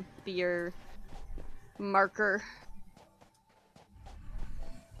come be your marker.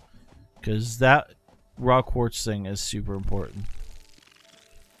 Because that rock quartz thing is super important.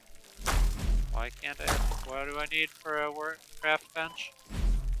 Why can't I? What do I need for a craft bench?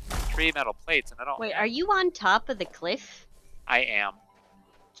 3 metal plates, and I don't. Wait, have- are you on top of the cliff? I am.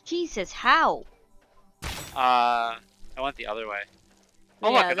 Jesus, how? I went the other way.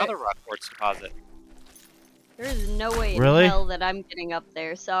 Oh Yeah, look, another rock quartz deposit. There is no way in Really? hell that I'm getting up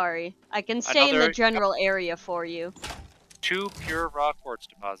there. Sorry. I can stay in the Another- general area for you. 2 pure rock quartz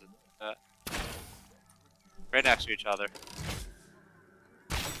deposits. Right next to each other.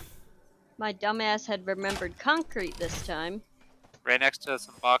 My dumbass had remembered concrete this time. Right next to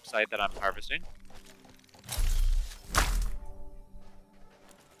some bauxite that I'm harvesting.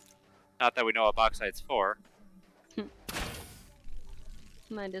 Not that we know what bauxite's for.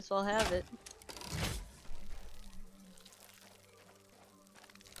 Might as well have it.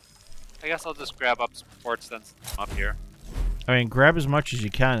 I guess I'll just grab up some quartz then up here. I mean, grab as much as you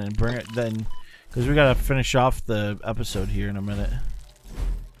can and bring it then... Because we gotta finish off the episode here in a minute.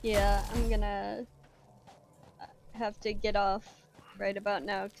 Yeah, I'm gonna have to get off right about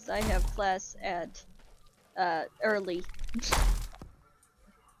now because I have class at early. So I'm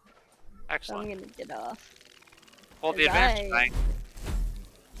Excellent. gonna get off. Well, the 'cause advantage of I-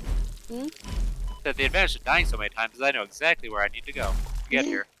 dying. That the advantage of dying so many times is I know exactly where I need to go to get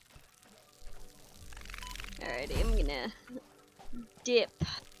here. Alrighty, I'm gonna dip.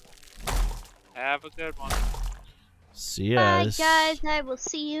 Have a good one. See Bye ya. guys, I will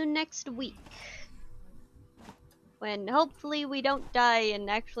see you next week. When hopefully we don't die and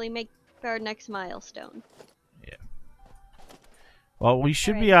actually make our next milestone. Well, we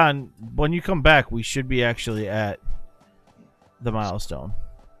should be on... When you come back, we should be actually at the milestone.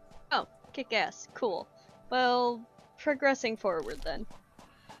 Oh, kick ass. Cool. Well, progressing forward then.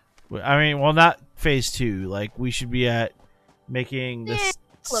 I mean, well, not phase 2. Like, we should be at making the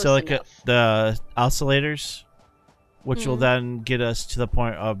close silica... enough. The oscillators, which will Mhm. then get us to the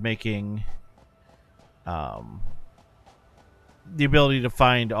point of making... the ability to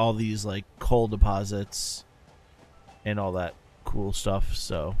find all these, like, coal deposits and all that cool stuff,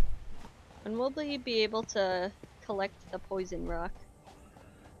 so... And will we be able to collect the poison rock?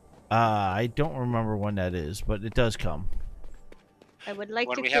 I don't remember when that is, but it does come. I would like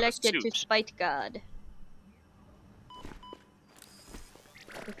When to we have a collect it to suit. spite God.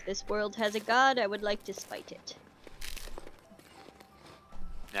 If this world has a god, I would like to spite it.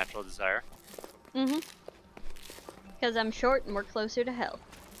 Natural desire. Mm-hmm. Because I'm short and we're closer to hell.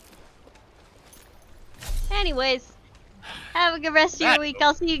 Anyways, have a good rest of your week.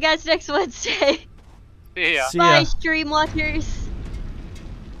 I'll see you guys next Wednesday. See ya. See Bye, ya. stream watchers.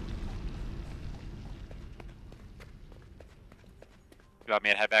 You want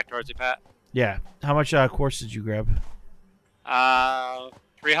me to head back towards you, Pat? Yeah. How much quartz did you grab?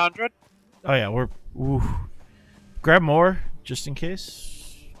 300? Oh yeah, we're. Ooh. Grab more just in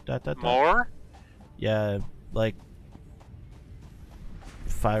case. More? Yeah, like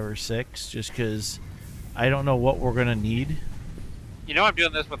 5 or 6, just because I don't know what we're gonna need. You know I'm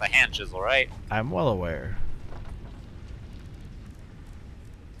doing this with a hand chisel, right? I'm well aware.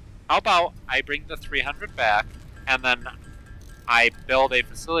 How about I bring the 300 back, and then I build a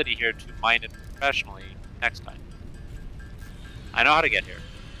facility here to mine it professionally next time. I know how to get here.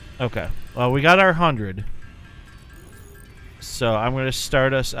 Okay. Well, we got our 100. So I'm gonna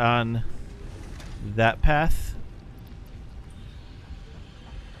start us on that path.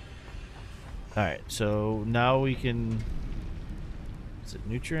 Alright, so now we can... Is it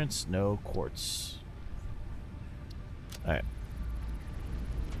nutrients? No, quartz. Alright.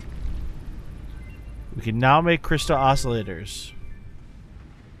 We can now make crystal oscillators.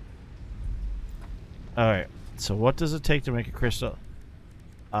 Alright, so what does it take to make a crystal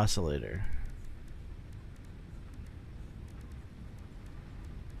oscillator?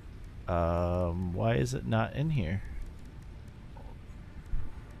 Why is it not in here?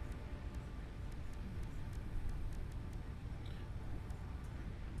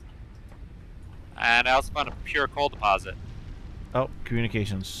 And I also found a pure coal deposit. Oh,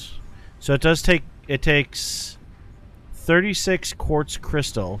 communications. So it does take, it takes 36 quartz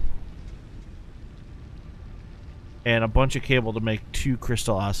crystal and a bunch of cable to make 2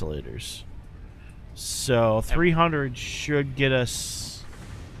 crystal oscillators. So 300 should get us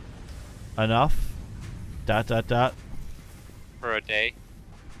enough. ... For a day.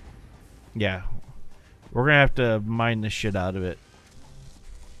 Yeah. We're gonna have to mine the shit out of it.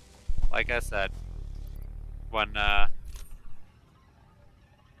 Like I said, when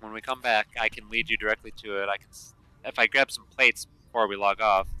we come back, I can lead you directly to it. I can, if I grab some plates before we log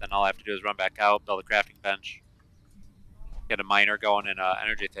off, then all I have to do is run back out, build a crafting bench, get a miner going, and an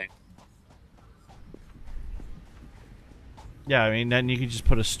energy thing. Yeah, I mean, then you can just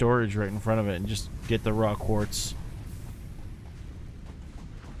put a storage right in front of it and just get the raw quartz.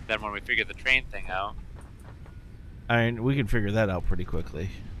 Then when we figure the train thing out, I mean, we can figure that out pretty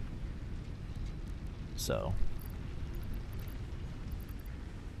quickly. So.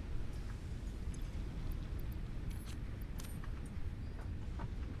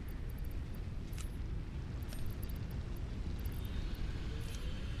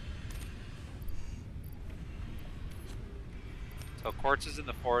 so quartz is in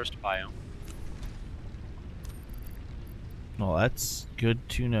the forest biome. Well, that's good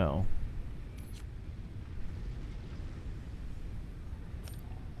to know.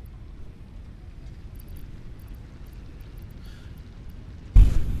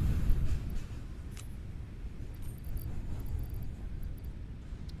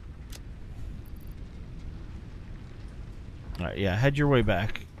 Alright, yeah, head your way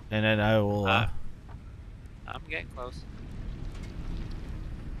back, and then I will... I'm getting close.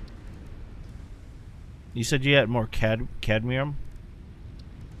 You said you had more cadmium?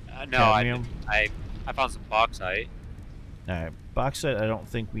 No, Cadmium? I found some bauxite. Alright, bauxite I don't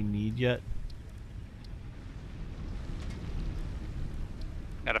think we need yet.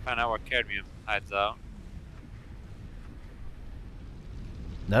 Gotta find out where cadmium hides out.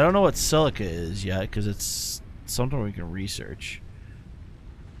 I don't know what silica is yet, because it's something we can research.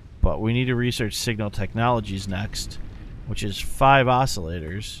 But we need to research signal technologies next, which is 5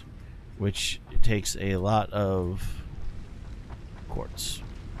 oscillators, which takes a lot of quartz.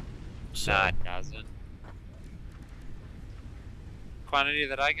 So, Nah, it doesn't. Quantity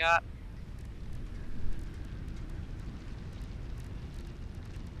that I got?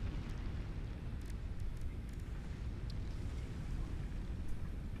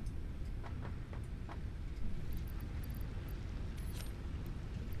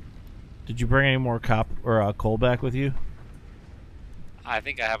 did you bring any more coal back with you? I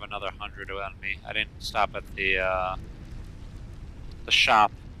think I have another 100 on me. I didn't stop at the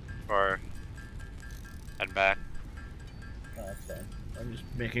shop for heading back. Oh, that's fine. I'm just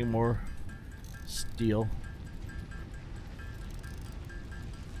making more steel.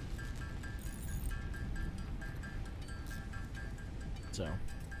 So.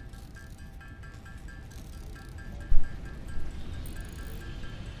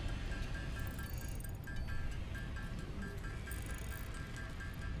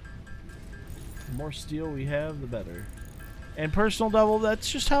 more steel we have, the better. And personal double,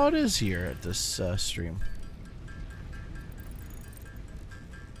 that's just how it is here at this stream.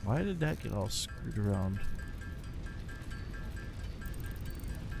 Why did that get all screwed around?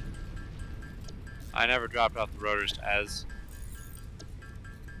 I never dropped off the rotors to Ez.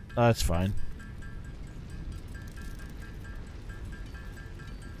 That's fine.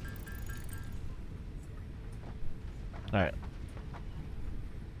 Alright.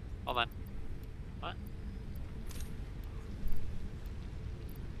 Hold on. What?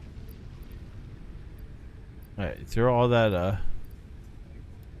 Alright, throw all that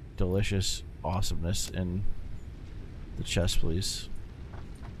delicious awesomeness in the chest, please.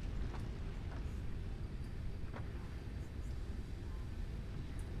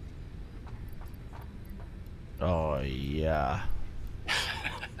 Oh, yeah.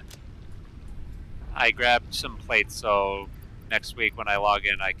 I grabbed some plates, so next week when I log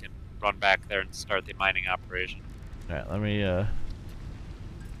in, I can run back there and start the mining operation. Alright, let me,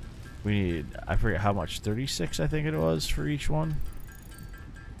 we need, I forget how much, 36 I think it was for each one?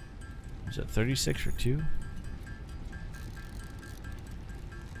 Was it 36 for 2?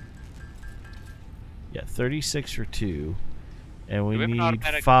 Yeah, 36 for 2. And we Do we have an need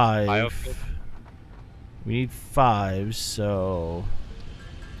automatic 5. biofuel? We need 5, so...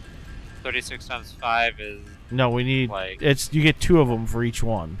 36 times 5 is... No, we need... like... It's you get 2 of them for each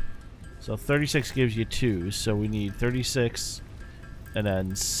one. So 36 gives you 2, so we need 36, and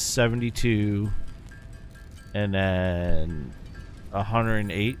then 72, and then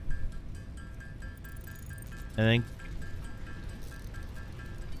 108. I think.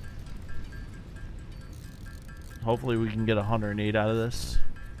 Hopefully we can get 108 out of this.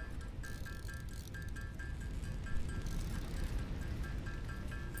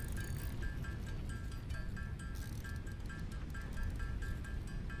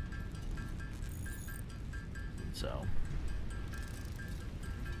 So.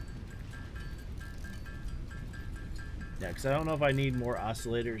 Yeah, because I don't know if I need more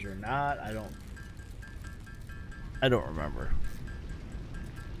oscillators or not. I don't remember.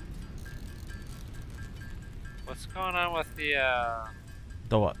 What's going on with the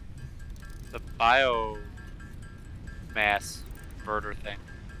what? the biomass inverter thing?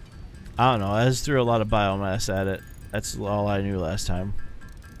 I don't know. I just threw a lot of biomass at it. That's all I knew last time.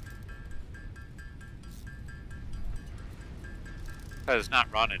 Because it's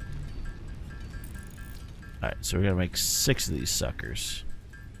not running. Alright, so we're gonna make 6 of these suckers.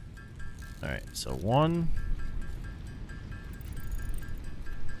 Alright, so 1.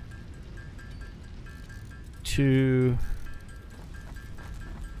 2.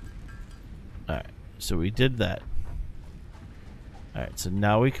 Alright, so we did that. Alright, so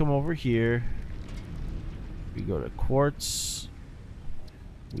now we come over here. We go to Quartz.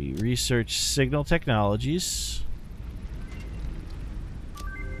 We research signal technologies.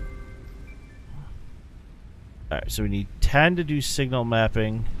 Alright, so we need 10 to do signal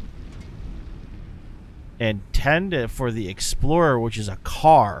mapping. And 10 for the Explorer, which is a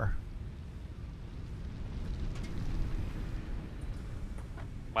car.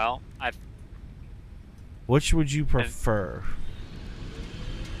 Well, Which would you prefer?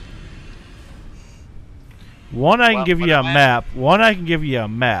 One I can give you a map. One I can give you a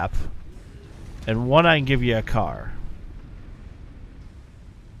map. And one I can give you a car.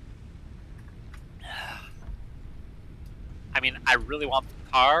 I mean, I really want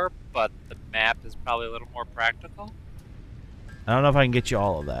the car, but the map is probably a little more practical. I don't know if I can get you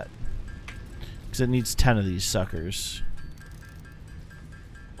all of that. Because it needs 10 of these suckers.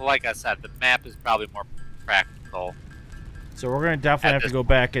 Like I said, the map is probably more practical. So we're going to definitely have to go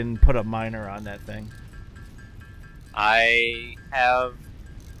back and put a miner on that thing. I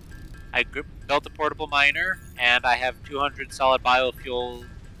built a portable miner, and I have 200 solid biofuel,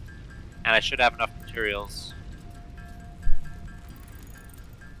 and I should have enough materials.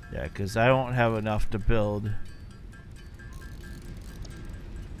 Yeah, because I don't have enough to build.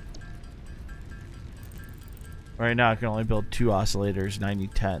 Right now I can only build 2 oscillators, and I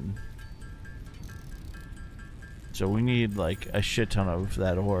need 10. So we need like a shit ton of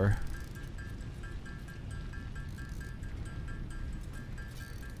that ore.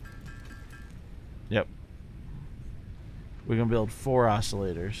 Yep. We can build 4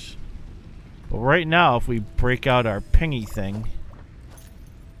 oscillators. But right now, if we break out our pingy thing...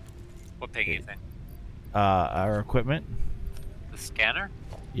 What pingy thing? Our equipment. The scanner?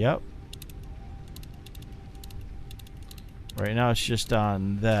 Yep. Right now it's just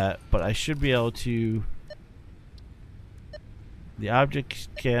on that, but I should be able to... The object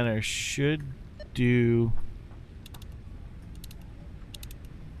scanner should do...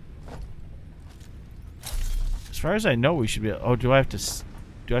 far as I know, we should be. Oh, do I have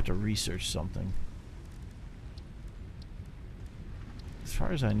to research something? As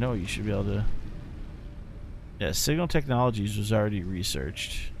far as I know, you should be able to. Yeah, Signal Technologies was already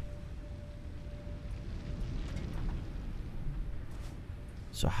researched.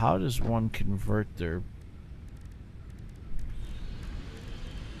 So how does one convert their...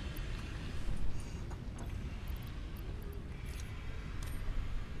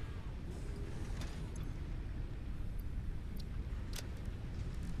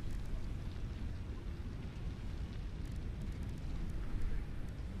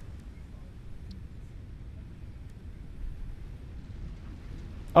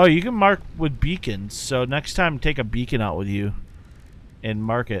 Oh, you can mark with beacons. So next time, take a beacon out with you and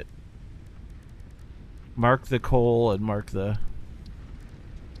mark it. Mark the coal and mark the...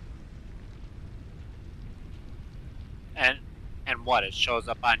 And what? It shows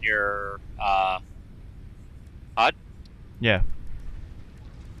up on your HUD? Yeah.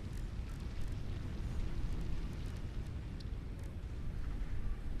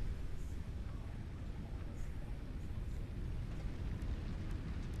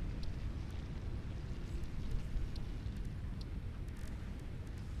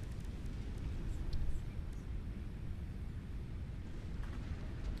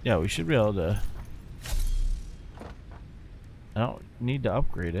 Yeah, we should be able to... I don't need to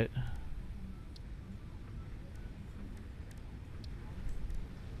upgrade it.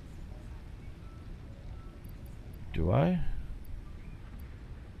 Do I?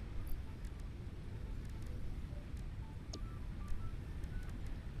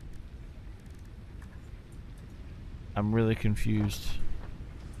 I'm really confused.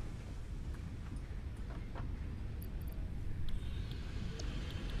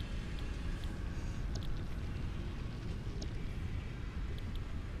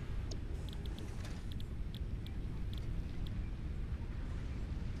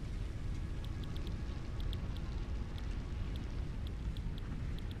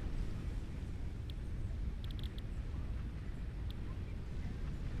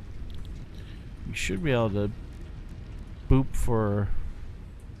 You should be able to boop for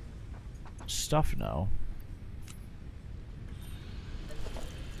stuff now.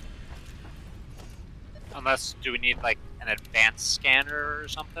 Unless, do we need like an advanced scanner or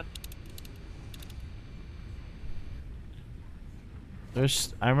something?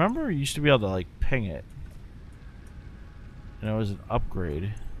 I remember you used to be able to like ping it. And it was an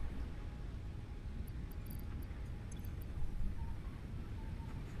upgrade.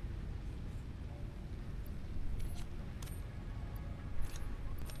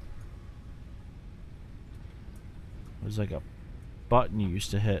 It was like a button you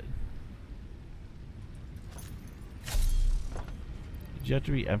used to hit. Did you have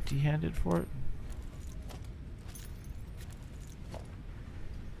to be empty-handed for it?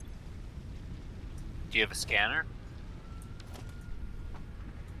 Do you have a scanner?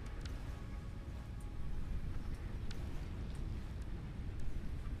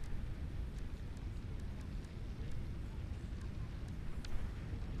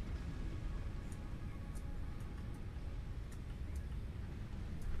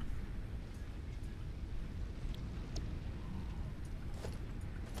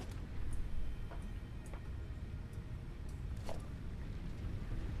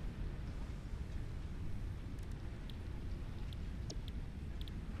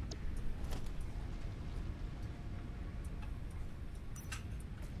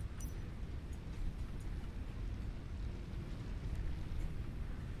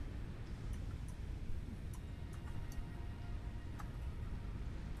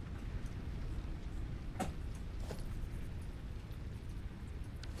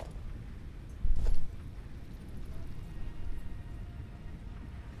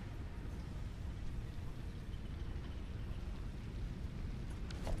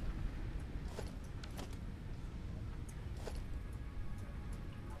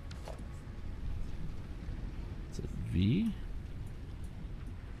 Is it V?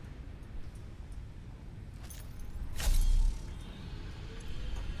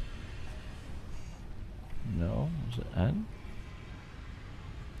 No. Is it N?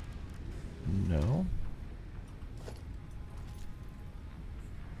 No.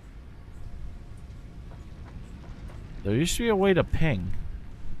 There used to be a way to ping.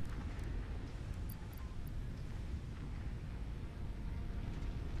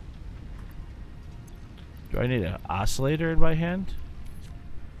 Do I need an oscillator in my hand?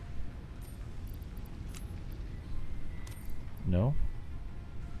 No.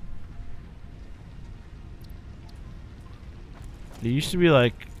 There used to be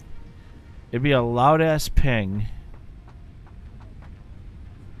like It'd be a loud ass ping.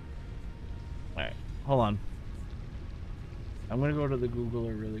 Alright, hold on. I'm gonna go to the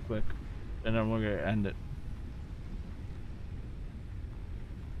Googler really quick, and then we're gonna end it.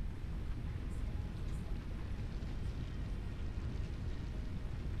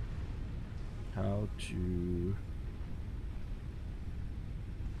 How to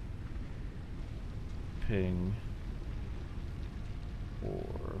ping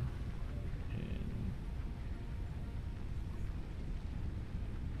or in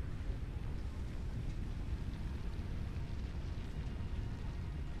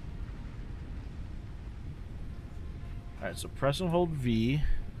Alright, so press and hold V.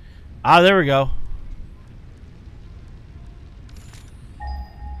 Ah, there we go.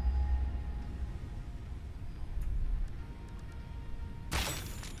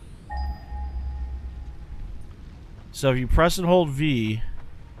 So if you press and hold V.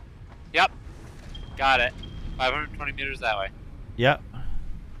 Yep. Got it. 520 meters that way. Yep.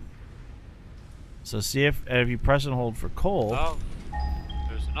 So see if you press and hold for coal. Oh.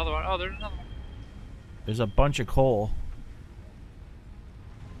 There's another one. Oh, there's another one. There's a bunch of coal.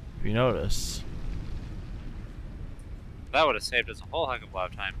 If you notice. That would have saved us a whole heck of a lot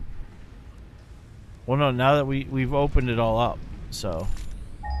of time. Well, no, now that we've opened it all up, so.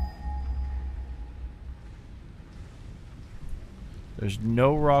 There's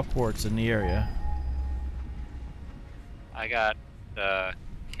no raw quartz in the area. I got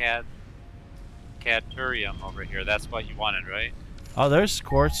cadurium over here. That's what you wanted, right? Oh, there's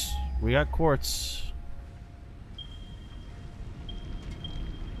quartz. We got quartz.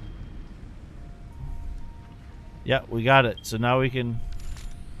 Yeah, we got it. So now we can.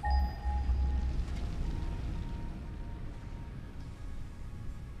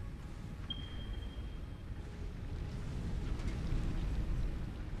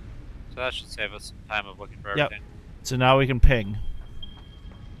 So that should save us some time of looking for Yep. everything. So now we can ping.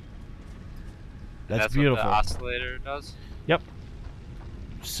 And That's what beautiful. the oscillator does? Yep.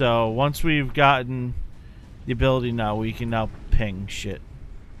 So once we've gotten the ability now, we can now ping shit.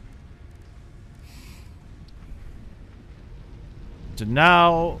 So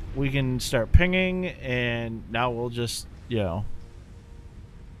now we can start pinging, and now we'll just, you know,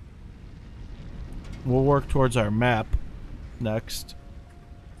 we'll work towards our map next,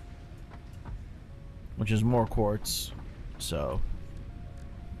 which is more quartz. So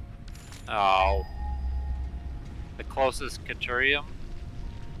Oh. The closest Caturium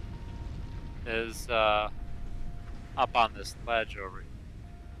is up on this ledge over here.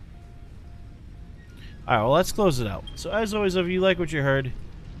 alright, well, let's close it out. So as always, if you like what you heard,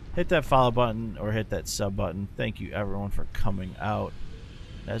 hit that follow button or hit that sub button. Thank you everyone for coming out.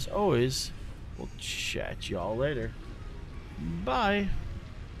 As always, we'll chat y'all later. Bye.